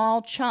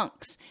small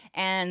chunks,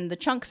 and the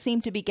chunks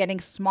seem to be getting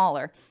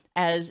smaller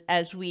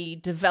as we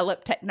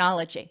develop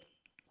technology.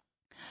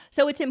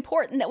 So it's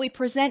important that we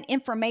present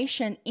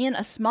information in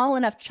a small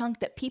enough chunk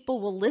that people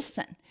will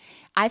listen.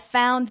 I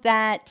found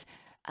that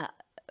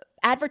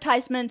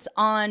advertisements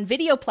on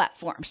video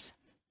platforms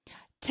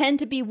tend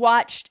to be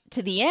watched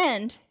to the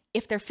end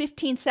if they're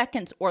 15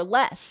 seconds or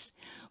less.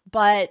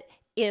 But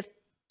if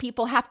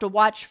people have to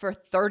watch for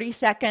 30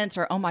 seconds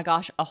or, oh my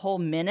gosh, a whole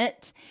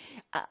minute,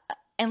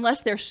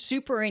 unless they're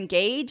super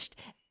engaged,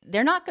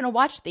 they're not going to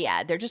watch the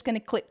ad. They're just going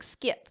to click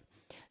skip.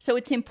 So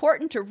it's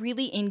important to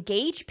really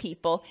engage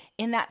people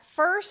in that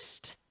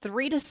first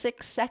 3 to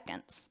 6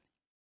 seconds.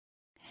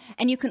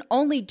 And you can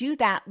only do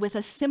that with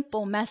a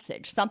simple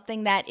message,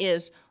 something that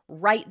is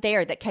right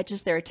there that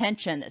catches their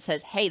attention, that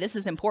says, hey, this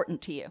is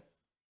important to you.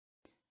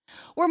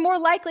 We're more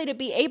likely to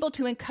be able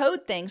to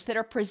encode things that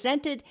are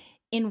presented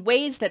in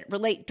ways that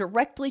relate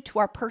directly to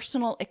our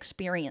personal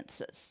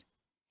experiences.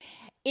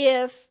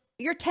 If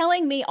you're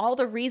telling me all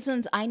the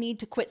reasons I need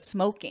to quit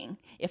smoking,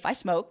 if I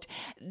smoked,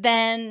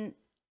 then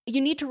you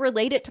need to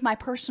relate it to my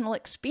personal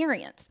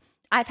experience.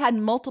 I've had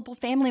multiple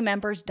family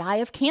members die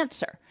of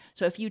cancer.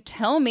 So if you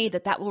tell me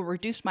that that will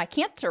reduce my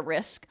cancer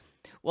risk,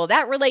 well,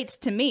 that relates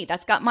to me.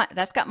 That's got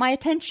my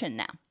attention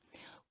now.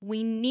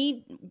 We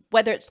need,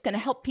 whether it's going to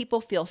help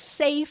people feel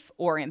safe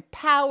or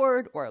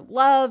empowered or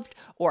loved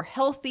or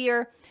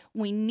healthier,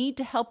 we need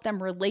to help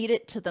them relate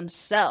it to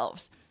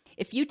themselves.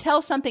 If you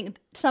tell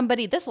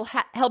somebody this will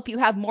help you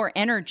have more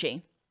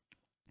energy,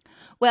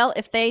 well,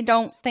 if they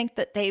don't think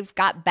that they've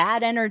got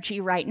bad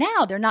energy right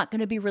now, they're not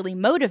going to be really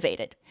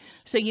motivated.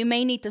 So you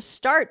may need to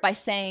start by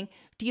saying,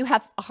 do you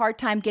have a hard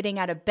time getting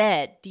out of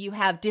bed? Do you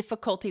have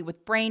difficulty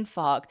with brain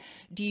fog?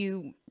 Do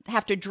you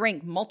have to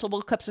drink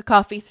multiple cups of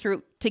coffee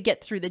to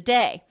get through the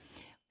day?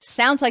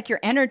 Sounds like your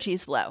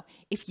energy's low.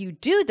 If you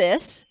do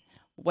this,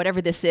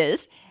 whatever this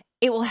is,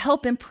 it will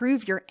help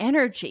improve your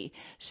energy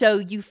so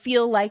you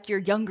feel like your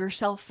younger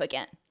self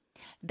again.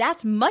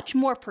 That's much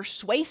more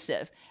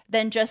persuasive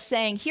than just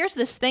saying, here's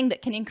this thing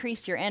that can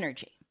increase your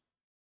energy.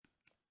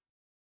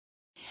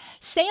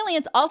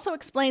 Salience also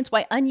explains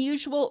why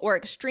unusual or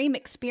extreme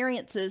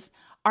experiences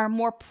are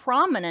more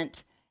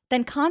prominent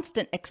than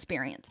constant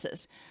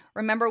experiences.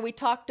 Remember, we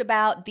talked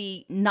about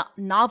the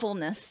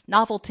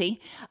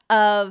novelty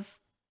of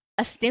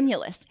a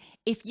stimulus.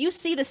 If you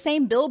see the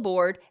same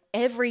billboard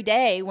every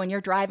day when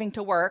you're driving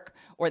to work,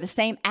 or the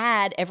same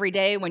ad every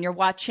day when you're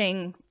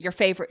watching your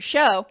favorite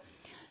show,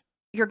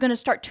 you're going to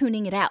start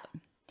tuning it out.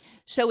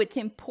 So it's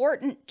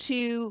important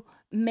to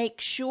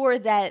make sure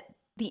that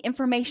the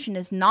information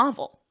is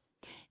novel.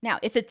 Now,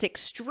 if it's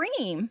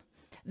extreme,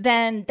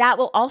 then that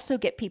will also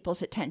get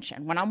people's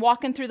attention. When I'm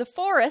walking through the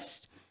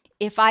forest,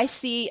 if I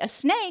see a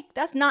snake,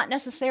 that's not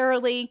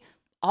necessarily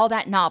all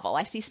that novel.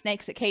 I see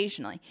snakes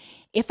occasionally.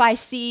 If I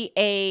see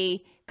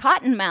a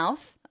cottonmouth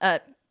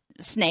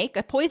snake,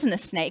 a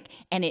poisonous snake,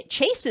 and it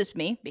chases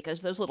me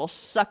because those little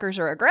suckers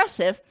are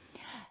aggressive,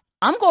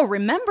 I'm going to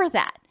remember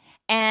that.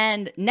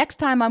 And next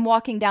time I'm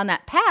walking down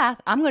that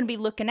path, I'm going to be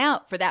looking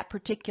out for that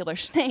particular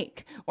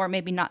snake, or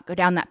maybe not go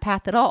down that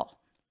path at all.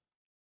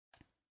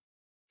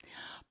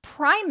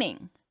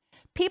 Priming.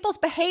 People's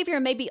behavior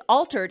may be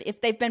altered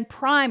if they've been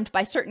primed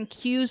by certain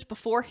cues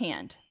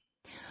beforehand.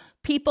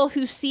 People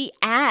who see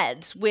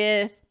ads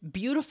with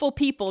beautiful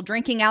people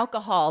drinking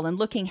alcohol and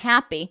looking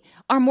happy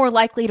are more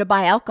likely to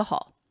buy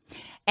alcohol.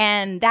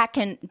 And that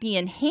can be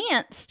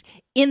enhanced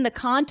in the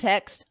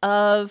context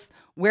of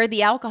where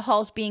the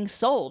alcohol is being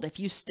sold. If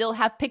you still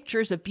have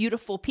pictures of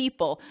beautiful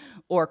people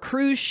or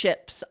cruise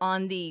ships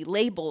on the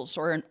labels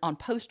or on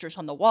posters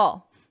on the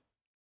wall.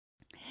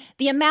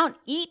 The amount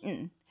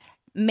eaten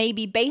may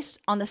be based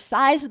on the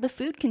size of the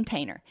food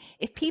container.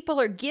 If people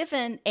are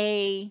given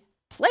a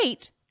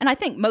plate, and I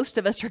think most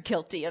of us are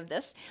guilty of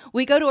this,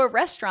 we go to a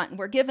restaurant and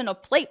we're given a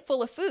plate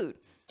full of food,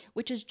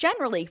 which is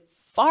generally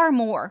far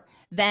more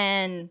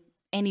than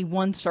any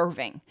one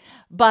serving.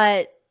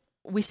 But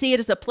we see it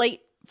as a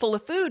plate full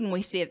of food, and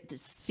we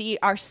see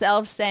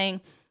ourselves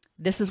saying,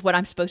 this is what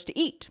I'm supposed to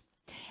eat.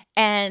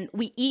 And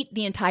we eat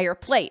the entire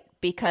plate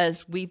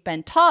because we've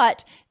been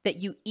taught that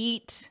you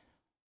eat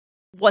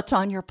what's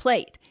on your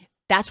plate.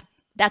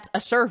 That's a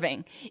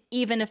serving,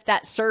 even if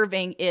that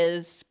serving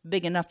is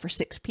big enough for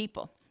 6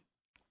 people.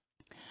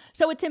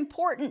 So it's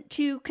important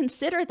to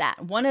consider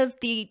that. One of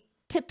the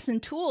tips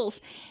and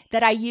tools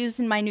that I use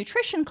in my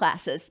nutrition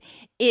classes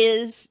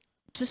is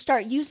to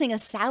start using a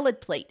salad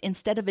plate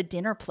instead of a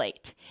dinner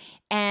plate.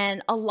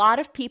 And a lot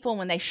of people,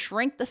 when they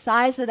shrink the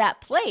size of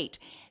that plate,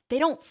 they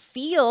don't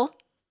feel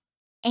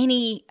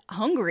any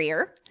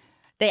hungrier.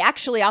 They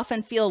actually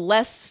often feel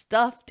less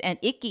stuffed and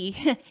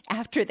icky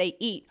after they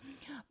eat.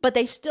 But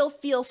they still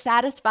feel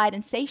satisfied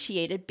and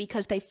satiated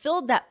because they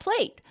filled that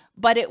plate,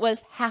 but it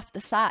was half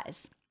the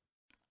size.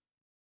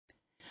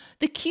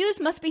 The cues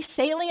must be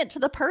salient to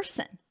the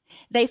person.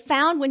 They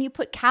found when you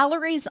put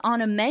calories on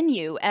a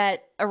menu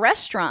at a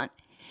restaurant,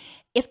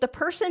 if the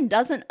person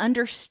doesn't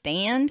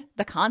understand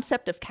the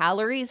concept of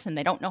calories and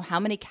they don't know how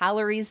many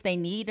calories they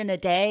need in a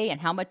day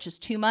and how much is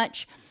too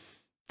much,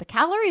 the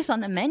calories on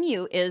the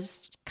menu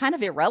is kind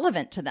of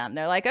irrelevant to them.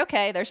 They're like,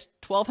 okay, there's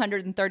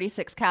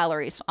 1,236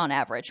 calories on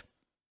average.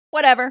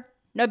 Whatever,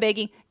 no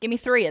biggie. Give me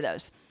 3 of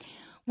those.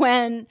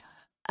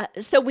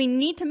 So we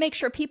need to make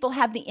sure people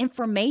have the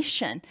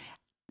information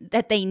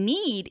that they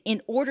need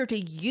in order to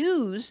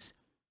use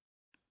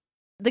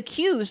the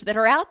cues that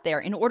are out there,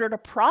 in order to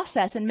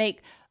process and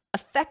make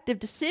effective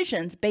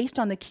decisions based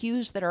on the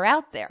cues that are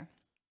out there.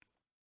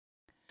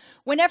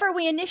 Whenever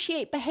we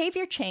initiate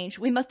behavior change,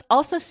 we must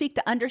also seek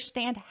to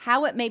understand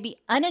how it may be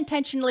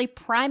unintentionally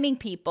priming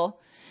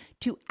people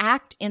to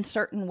act in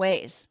certain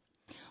ways.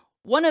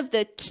 One of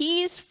the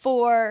keys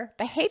for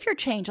behavior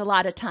change a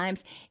lot of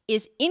times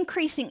is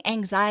increasing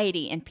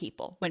anxiety in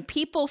people. When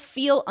people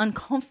feel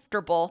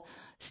uncomfortable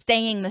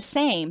staying the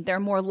same, they're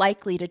more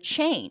likely to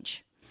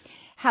change.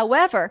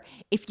 However,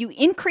 if you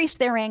increase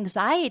their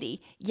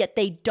anxiety, yet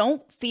they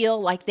don't feel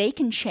like they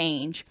can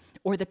change,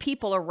 or the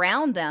people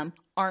around them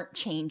aren't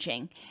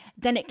changing,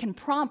 then it can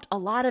prompt a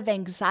lot of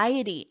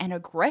anxiety and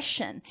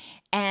aggression.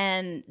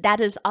 And that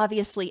is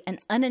obviously an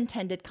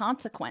unintended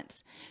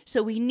consequence.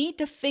 So we need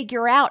to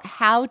figure out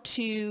how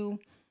to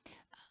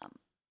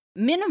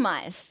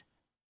minimize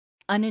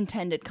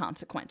unintended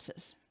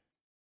consequences.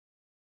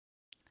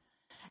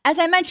 As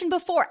I mentioned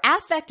before,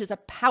 affect is a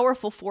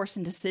powerful force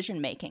in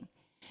decision making.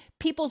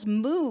 People's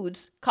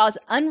moods cause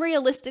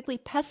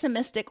unrealistically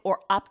pessimistic or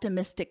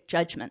optimistic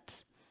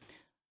judgments.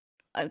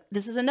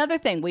 This is another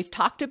thing we've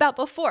talked about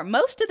before.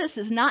 Most of this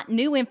is not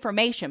new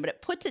information, but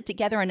it puts it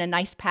together in a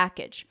nice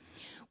package.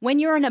 When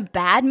you're in a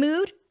bad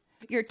mood,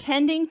 you're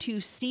tending to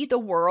see the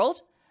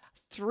world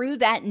through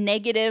that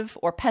negative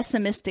or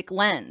pessimistic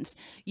lens.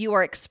 You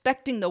are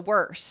expecting the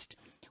worst.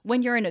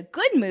 When you're in a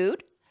good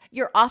mood,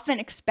 you're often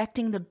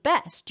expecting the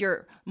best.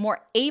 You're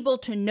more able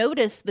to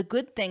notice the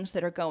good things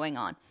that are going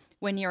on.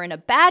 When you're in a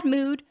bad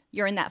mood,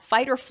 you're in that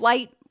fight or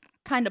flight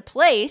kind of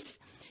place,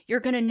 You're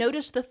going to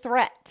notice the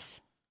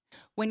threats.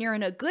 When you're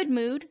in a good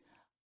mood,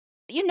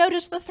 you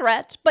notice the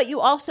threats, but you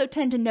also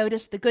tend to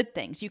notice the good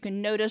things. You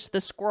can notice the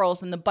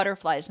squirrels and the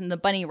butterflies and the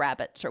bunny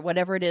rabbits or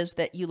whatever it is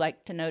that you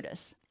like to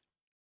notice.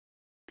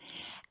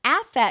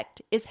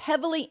 Affect is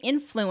heavily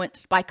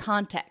influenced by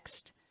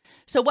context.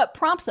 So what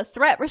prompts a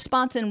threat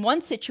response in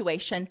one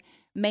situation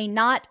may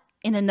not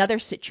in another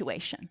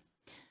situation.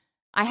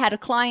 I had a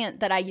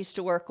client that I used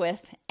to work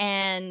with,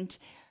 and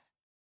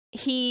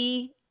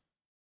he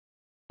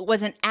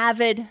was an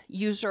avid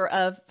user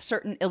of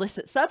certain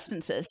illicit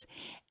substances.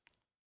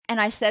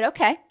 And I said,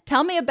 okay,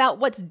 tell me about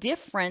what's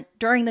different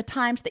during the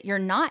times that you're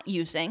not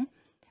using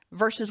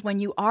versus when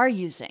you are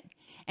using.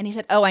 And he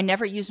said, oh, I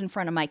never use in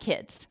front of my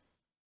kids.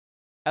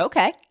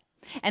 Okay.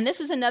 And this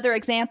is another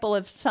example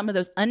of some of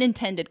those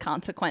unintended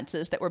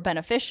consequences that were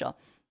beneficial.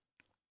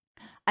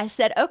 I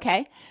said,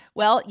 okay,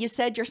 well, you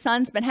said your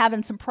son's been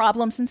having some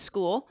problems in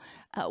school.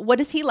 What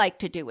does he like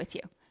to do with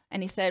you?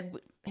 And he said,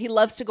 he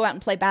loves to go out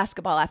and play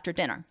basketball after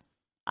dinner.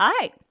 All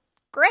right,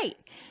 great.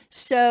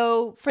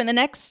 So for the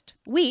next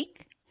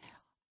week,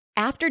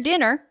 after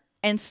dinner,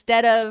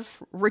 instead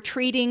of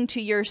retreating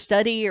to your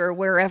study or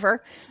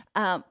wherever,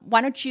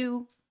 why don't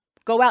you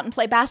go out and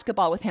play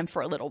basketball with him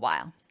for a little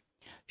while?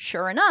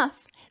 Sure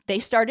enough, they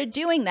started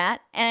doing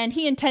that, and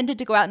he intended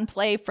to go out and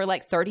play for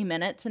like 30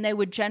 minutes, and they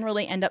would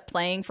generally end up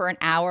playing for an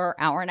hour,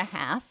 hour and a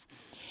half.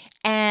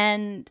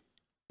 And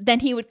then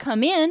he would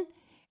come in,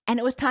 and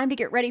it was time to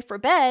get ready for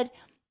bed,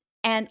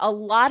 and a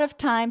lot of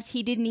times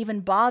he didn't even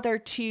bother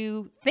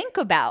to think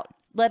about,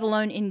 let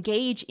alone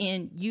engage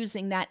in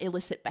using that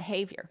illicit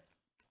behavior.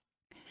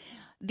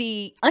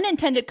 The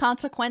unintended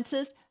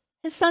consequences,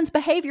 his son's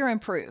behavior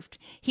improved.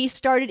 He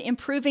started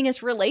improving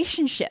his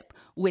relationship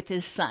with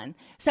his son.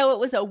 So it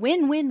was a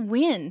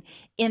win-win-win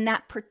in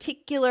that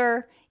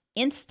particular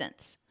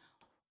instance.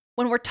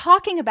 When we're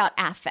talking about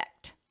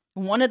affect,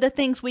 one of the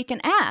things we can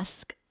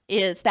ask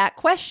is that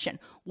question: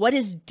 what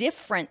is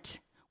different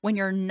when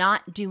you're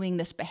not doing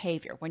this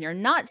behavior? When you're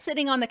not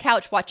sitting on the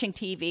couch watching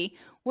TV,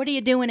 what are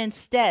you doing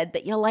instead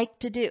that you like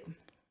to do?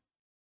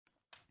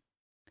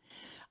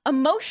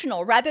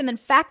 Emotional rather than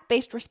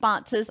fact-based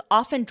responses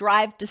often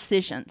drive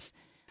decisions.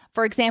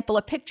 For example,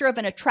 a picture of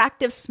an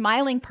attractive,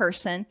 smiling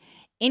person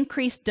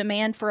increased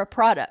demand for a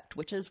product,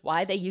 which is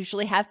why they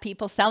usually have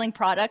people selling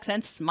products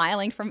and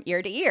smiling from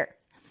ear to ear.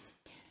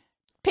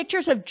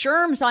 Pictures of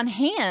germs on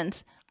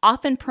hands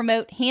often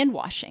promote hand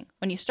washing.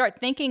 When you start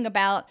thinking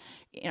about,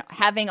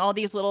 having all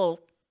these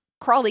little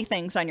crawly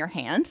things on your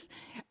hands,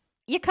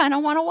 you kind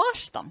of want to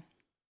wash them.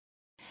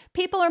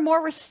 People are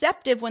more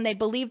receptive when they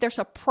believe there's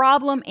a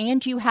problem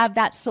and you have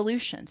that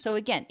solution. So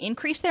again,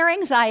 increase their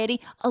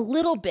anxiety a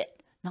little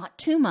bit, not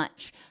too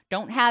much.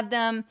 Don't have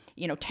them,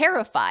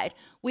 terrified.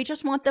 We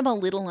just want them a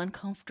little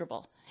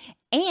uncomfortable.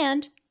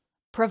 And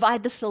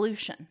provide the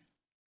solution.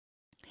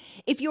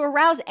 If you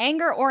arouse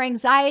anger or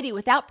anxiety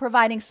without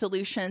providing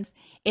solutions,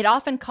 it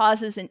often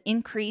causes an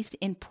increase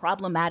in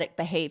problematic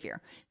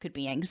behavior. It could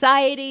be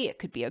anxiety, it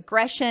could be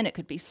aggression, it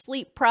could be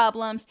sleep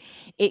problems,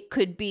 it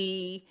could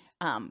be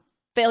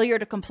failure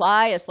to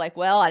comply. It's like,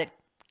 well, I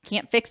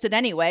can't fix it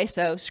anyway,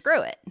 so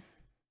screw it.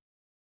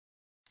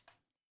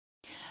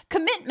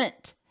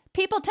 Commitment.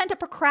 People tend to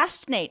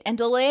procrastinate and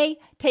delay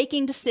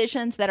taking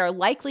decisions that are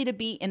likely to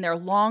be in their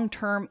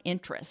long-term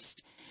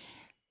interest.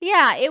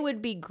 Yeah, it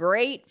would be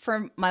great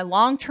for my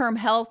long-term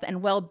health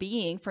and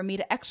well-being for me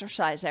to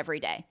exercise every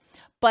day.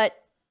 But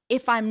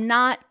if I'm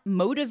not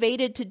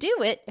motivated to do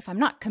it, if I'm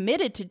not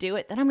committed to do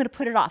it, then I'm going to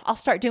put it off. I'll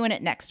start doing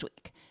it next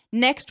week.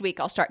 Next week,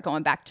 I'll start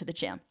going back to the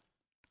gym.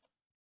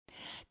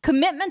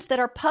 Commitments that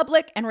are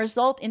public and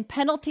result in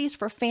penalties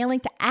for failing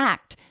to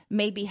act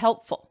may be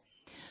helpful.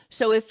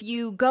 So if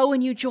you go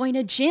and you join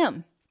a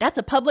gym, that's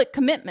a public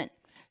commitment.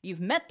 You've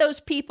met those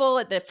people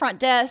at the front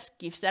desk.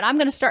 You've said, I'm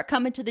going to start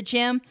coming to the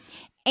gym.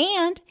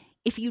 And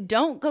if you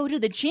don't go to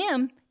the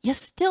gym, you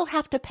still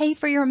have to pay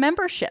for your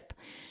membership.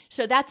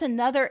 So that's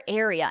another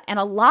area. And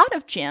a lot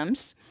of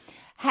gyms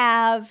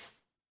have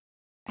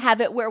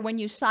it where when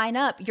you sign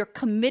up, you're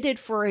committed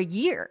for a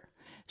year.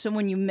 So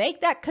when you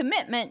make that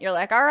commitment, you're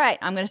like, all right,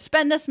 I'm going to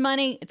spend this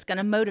money. It's going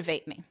to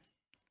motivate me.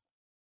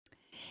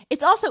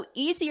 It's also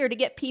easier to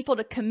get people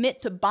to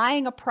commit to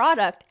buying a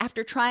product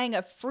after trying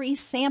a free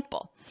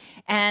sample.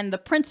 And the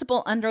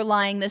principle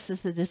underlying this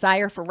is the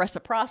desire for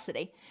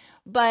reciprocity.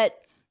 But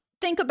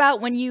think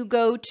about when you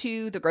go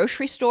to the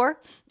grocery store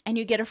and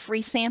you get a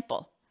free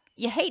sample.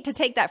 You hate to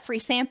take that free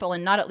sample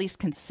and not at least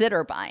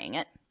consider buying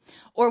it.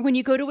 Or when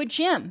you go to a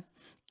gym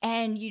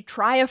and you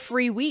try a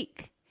free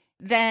week,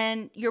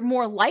 then you're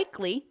more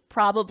likely,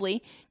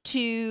 probably,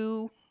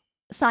 to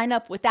sign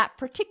up with that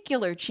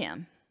particular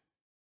gym.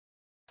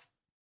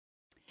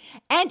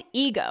 And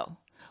ego.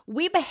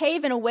 We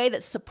behave in a way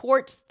that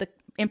supports the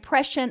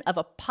impression of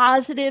a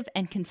positive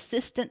and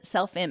consistent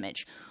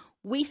self-image.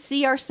 We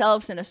see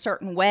ourselves in a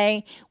certain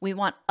way. We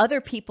want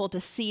other people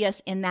to see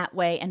us in that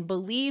way and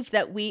believe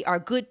that we are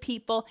good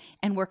people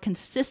and we're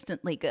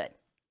consistently good.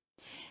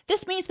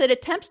 This means that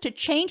attempts to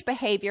change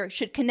behavior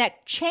should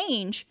connect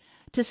change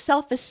to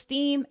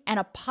self-esteem and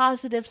a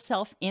positive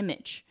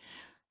self-image.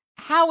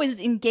 How is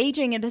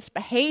engaging in this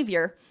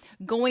behavior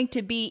going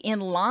to be in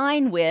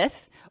line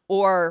with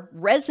or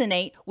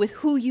resonate with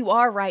who you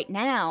are right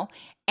now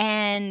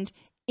and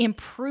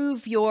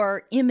improve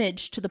your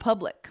image to the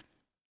public?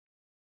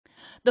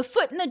 The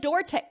foot in the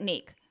door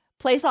technique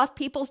plays off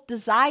people's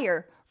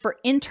desire for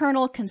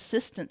internal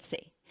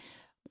consistency.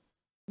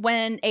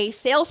 When a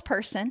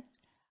salesperson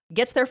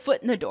gets their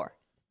foot in the door,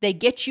 they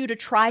get you to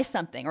try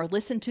something or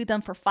listen to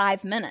them for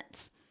 5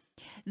 minutes,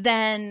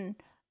 then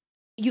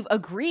you've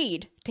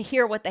agreed to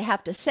hear what they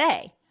have to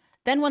say.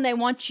 Then when they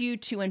want you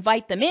to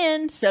invite them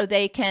in so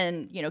they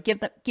can,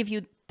 give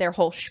you their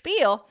whole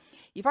spiel,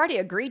 you've already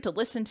agreed to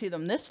listen to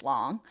them this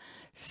long.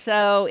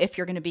 So if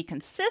you're going to be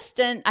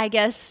consistent, I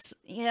guess,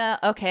 yeah,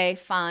 okay,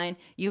 fine.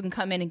 You can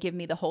come in and give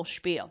me the whole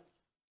spiel.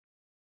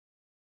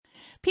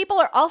 People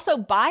are also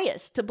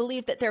biased to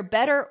believe that they're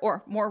better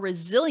or more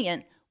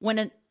resilient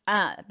than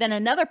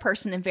another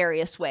person in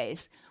various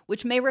ways,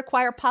 which may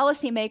require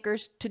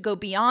policymakers to go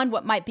beyond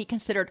what might be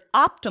considered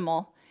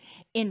optimal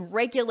in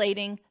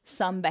regulating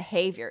some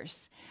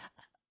behaviors.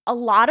 A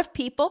lot of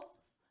people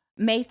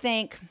may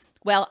think,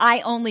 well,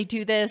 I only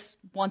do this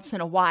once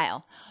in a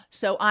while,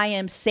 so I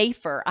am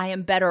safer, I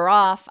am better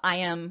off, I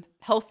am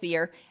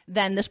healthier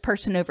than this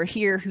person over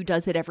here who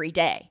does it every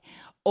day.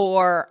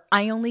 Or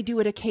I only do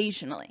it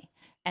occasionally,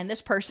 and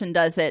this person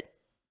does it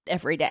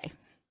every day.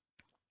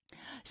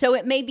 So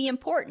it may be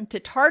important to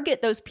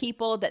target those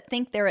people that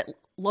think they're at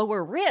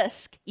lower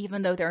risk,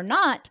 even though they're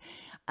not.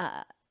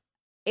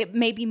 It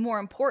may be more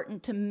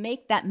important to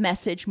make that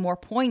message more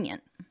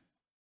poignant.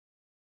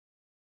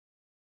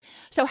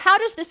 So how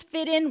does this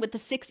fit in with the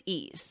 6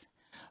 E's?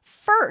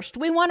 First,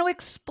 we want to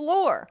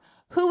explore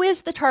who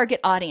is the target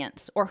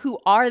audience or who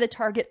are the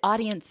target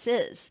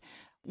audiences.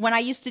 When I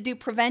used to do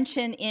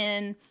prevention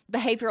in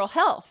behavioral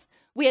health,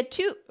 we had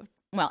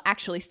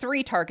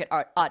three target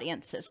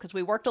audiences because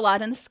we worked a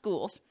lot in the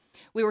schools.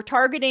 We were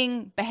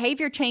targeting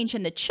behavior change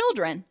in the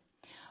children,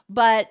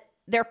 but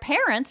their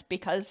parents,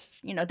 because,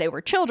 they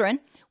were children,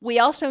 we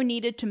also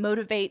needed to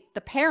motivate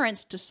the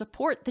parents to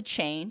support the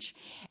change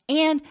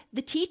and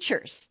the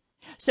teachers.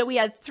 So we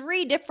had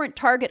 3 different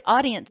target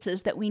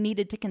audiences that we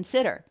needed to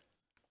consider.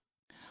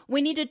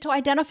 We needed to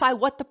identify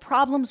what the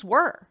problems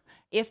were.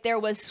 If there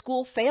was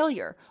school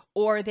failure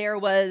or there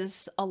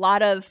was a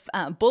lot of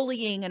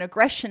bullying and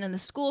aggression in the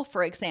school,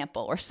 for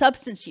example, or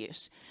substance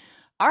use.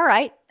 All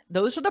right,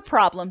 those are the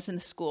problems in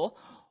the school.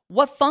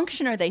 What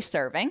function are they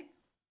serving?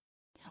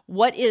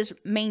 What is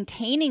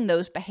maintaining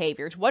those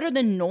behaviors? What are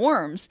the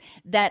norms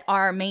that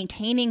are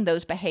maintaining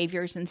those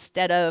behaviors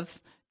instead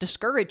of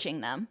discouraging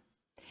them?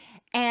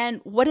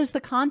 And what is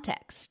the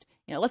context?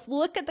 Let's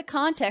look at the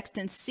context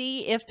and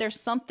see if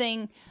there's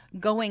something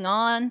going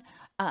on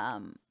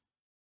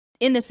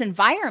in this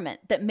environment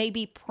that may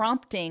be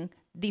prompting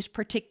these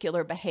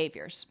particular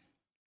behaviors.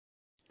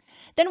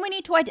 Then we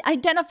need to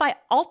identify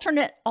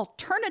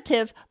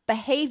alternative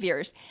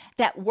behaviors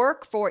that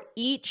work for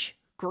each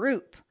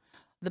group.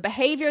 The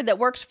behavior that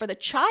works for the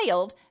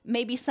child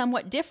may be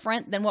somewhat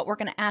different than what we're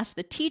going to ask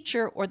the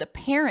teacher or the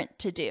parent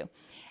to do.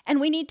 And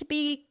we need to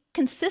be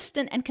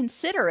consistent and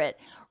considerate,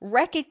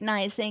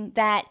 recognizing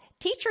that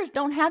teachers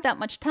don't have that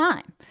much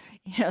time.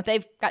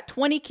 They've got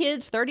 20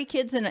 kids, 30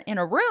 kids in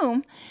a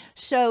room,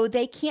 so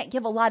they can't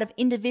give a lot of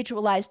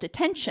individualized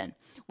attention,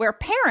 where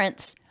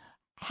parents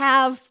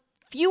have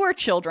fewer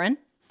children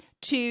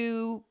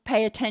to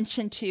pay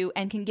attention to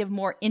and can give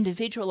more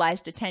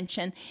individualized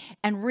attention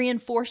and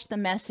reinforce the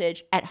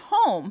message at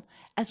home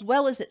as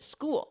well as at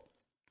school.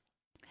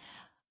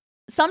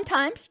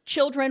 Sometimes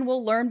children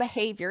will learn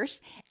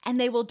behaviors and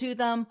they will do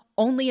them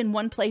only in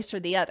one place or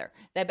the other.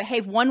 They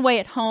behave one way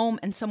at home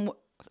and some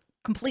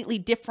completely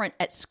different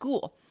at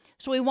school.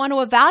 So we want to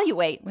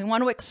evaluate, we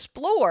want to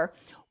explore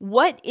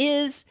what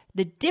is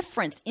the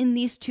difference in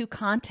these two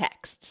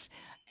contexts.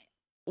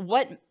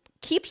 What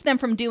keeps them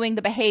from doing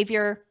the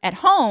behavior at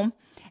home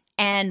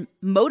and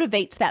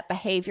motivates that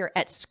behavior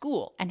at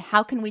school, and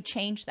how can we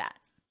change that?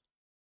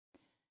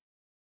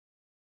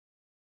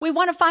 We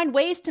want to find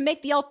ways to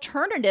make the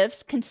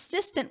alternatives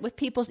consistent with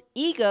people's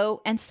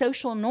ego and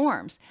social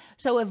norms.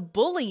 So if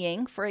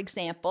bullying, for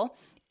example,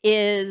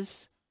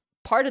 is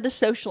part of the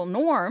social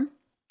norm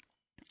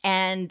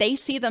and they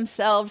see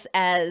themselves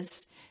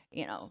as,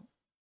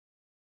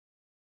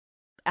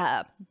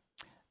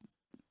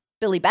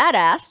 Billy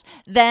Badass,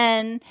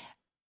 then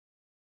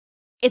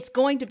it's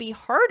going to be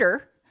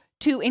harder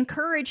to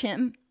encourage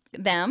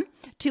them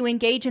to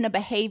engage in a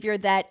behavior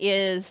that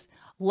is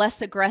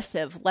less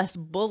aggressive, less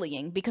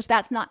bullying, because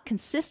that's not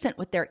consistent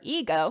with their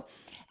ego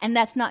and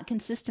that's not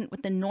consistent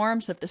with the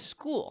norms of the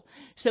school.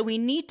 So we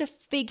need to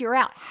figure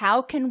out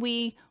how can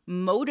we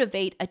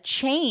motivate a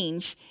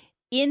change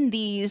in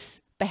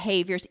these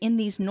behaviors, in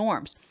these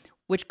norms,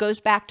 which goes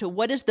back to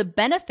what is the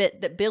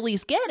benefit that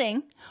Billy's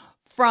getting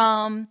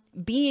from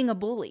being a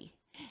bully,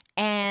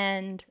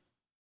 and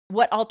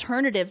what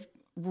alternative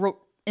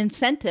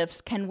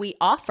incentives can we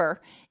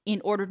offer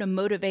in order to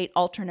motivate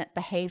alternate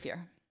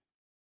behavior.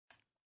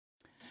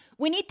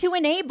 We need to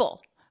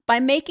enable by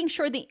making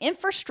sure the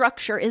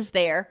infrastructure is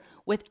there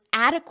with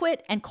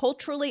adequate and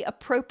culturally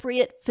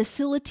appropriate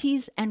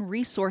facilities and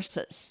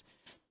resources.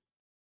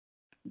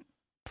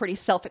 Pretty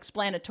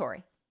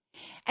self-explanatory.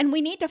 And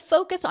we need to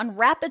focus on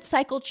rapid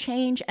cycle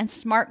change and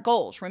SMART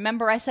goals.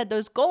 Remember, I said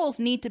those goals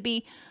need to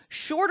be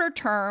shorter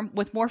term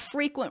with more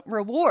frequent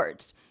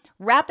rewards.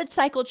 Rapid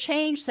cycle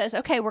change says,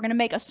 okay, we're going to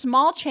make a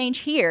small change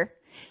here.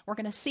 We're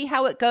going to see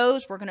how it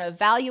goes. We're going to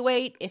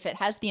evaluate if it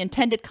has the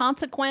intended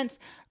consequence.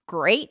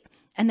 Great.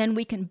 And then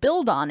we can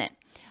build on it.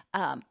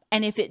 And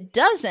if it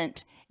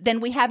doesn't,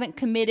 then we haven't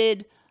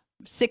committed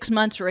 6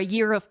 months or a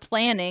year of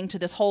planning to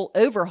this whole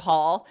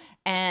overhaul,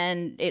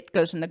 and it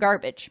goes in the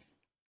garbage.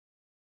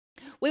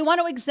 We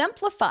want to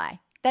exemplify.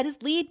 That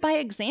is, lead by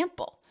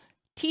example.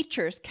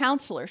 Teachers,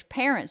 counselors,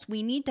 parents,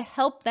 we need to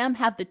help them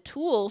have the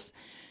tools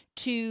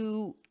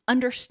to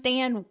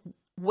understand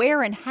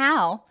where and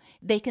how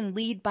they can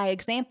lead by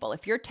example.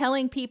 If you're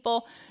telling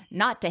people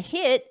not to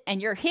hit and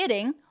you're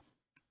hitting,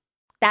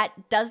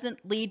 that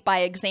doesn't lead by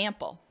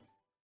example.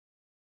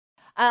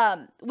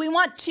 We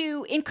want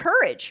to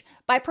encourage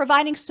by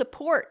providing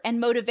support and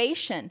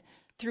motivation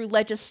through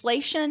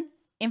legislation,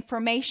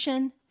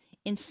 information,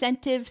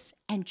 incentives,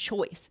 and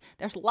choice.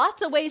 There's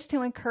lots of ways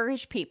to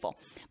encourage people,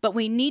 but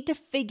we need to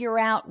figure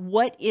out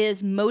what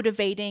is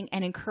motivating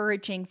and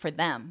encouraging for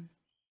them.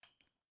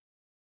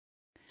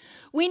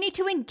 We need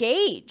to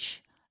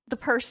engage the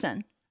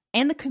person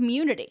and the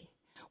community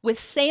with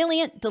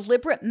salient,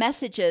 deliberate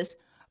messages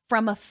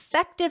from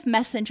effective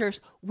messengers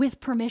with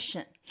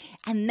permission.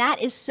 And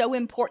that is so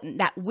important,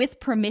 that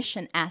with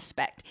permission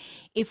aspect.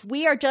 If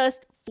we are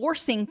just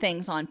forcing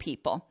things on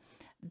people,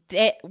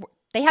 they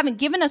haven't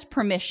given us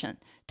permission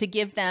to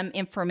give them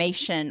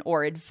information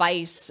or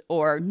advice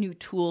or new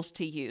tools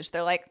to use.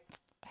 They're like,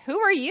 who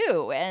are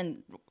you?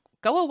 And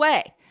go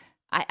away.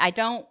 I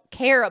don't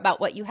care about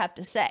what you have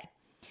to say.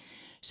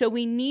 So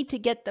we need to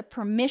get the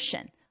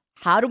permission.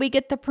 How do we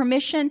get the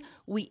permission?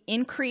 We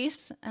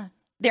increase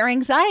their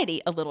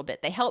anxiety a little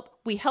bit.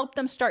 We help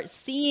them start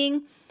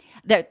seeing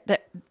that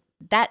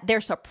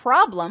there's a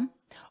problem,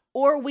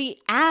 or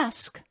we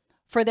ask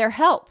for their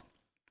help.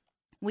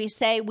 We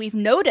say, we've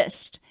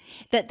noticed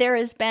that there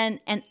has been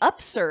an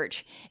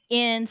upsurge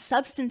in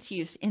substance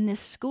use in this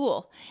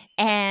school,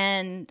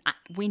 and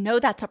we know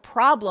that's a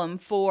problem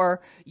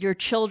for your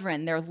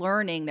children, their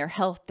learning, their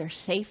health, their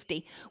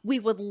safety. We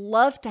would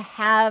love to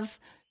have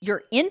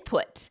your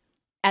input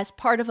as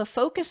part of a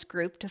focus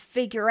group to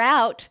figure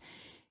out,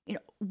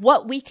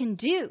 what we can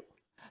do.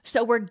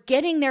 So we're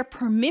getting their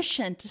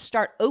permission to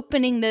start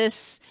opening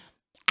this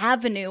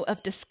avenue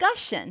of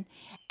discussion,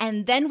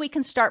 and then we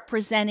can start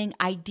presenting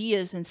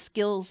ideas and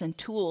skills and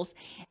tools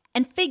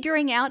and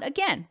figuring out,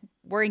 again,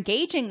 we're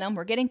engaging them,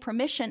 we're getting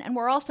permission, and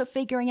we're also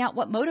figuring out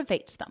what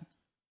motivates them.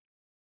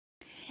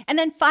 And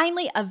then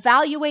finally,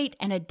 evaluate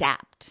and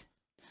adapt.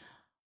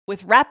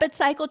 With rapid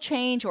cycle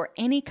change or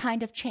any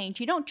kind of change,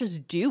 you don't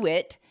just do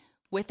it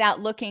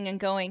without looking and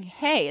going,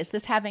 hey, is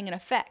this having an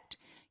effect?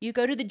 You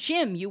go to the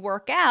gym, you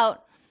work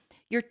out,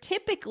 you're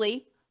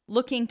typically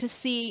looking to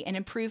see an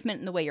improvement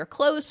in the way your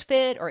clothes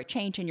fit, or a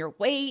change in your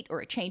weight, or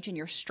a change in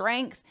your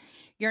strength.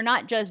 You're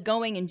not just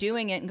going and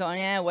doing it and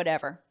going,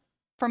 whatever,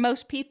 for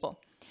most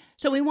people.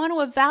 So we want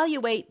to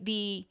evaluate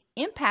the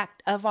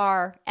impact of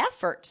our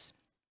efforts,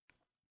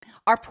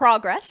 our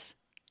progress.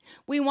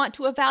 We want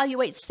to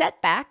evaluate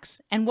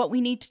setbacks and what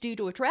we need to do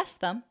to address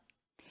them.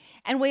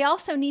 And we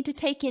also need to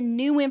take in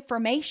new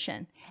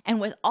information. And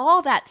with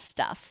all that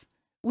stuff,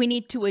 we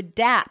need to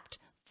adapt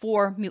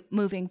for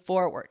moving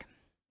forward.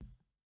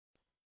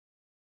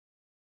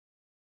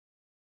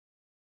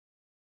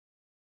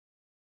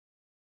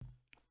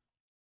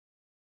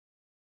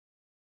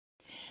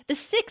 The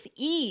 6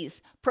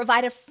 E's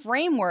provide a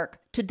framework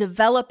to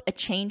develop a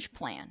change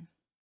plan.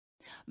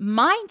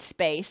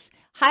 MINDSPACE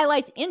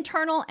highlights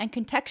internal and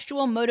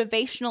contextual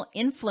motivational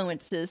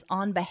influences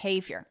on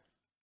behavior.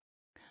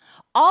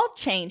 All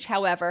change,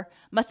 however,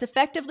 must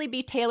effectively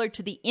be tailored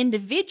to the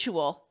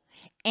individual,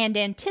 and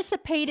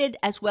anticipated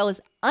as well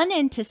as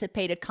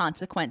unanticipated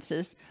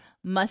consequences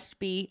must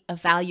be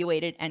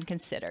evaluated and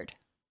considered.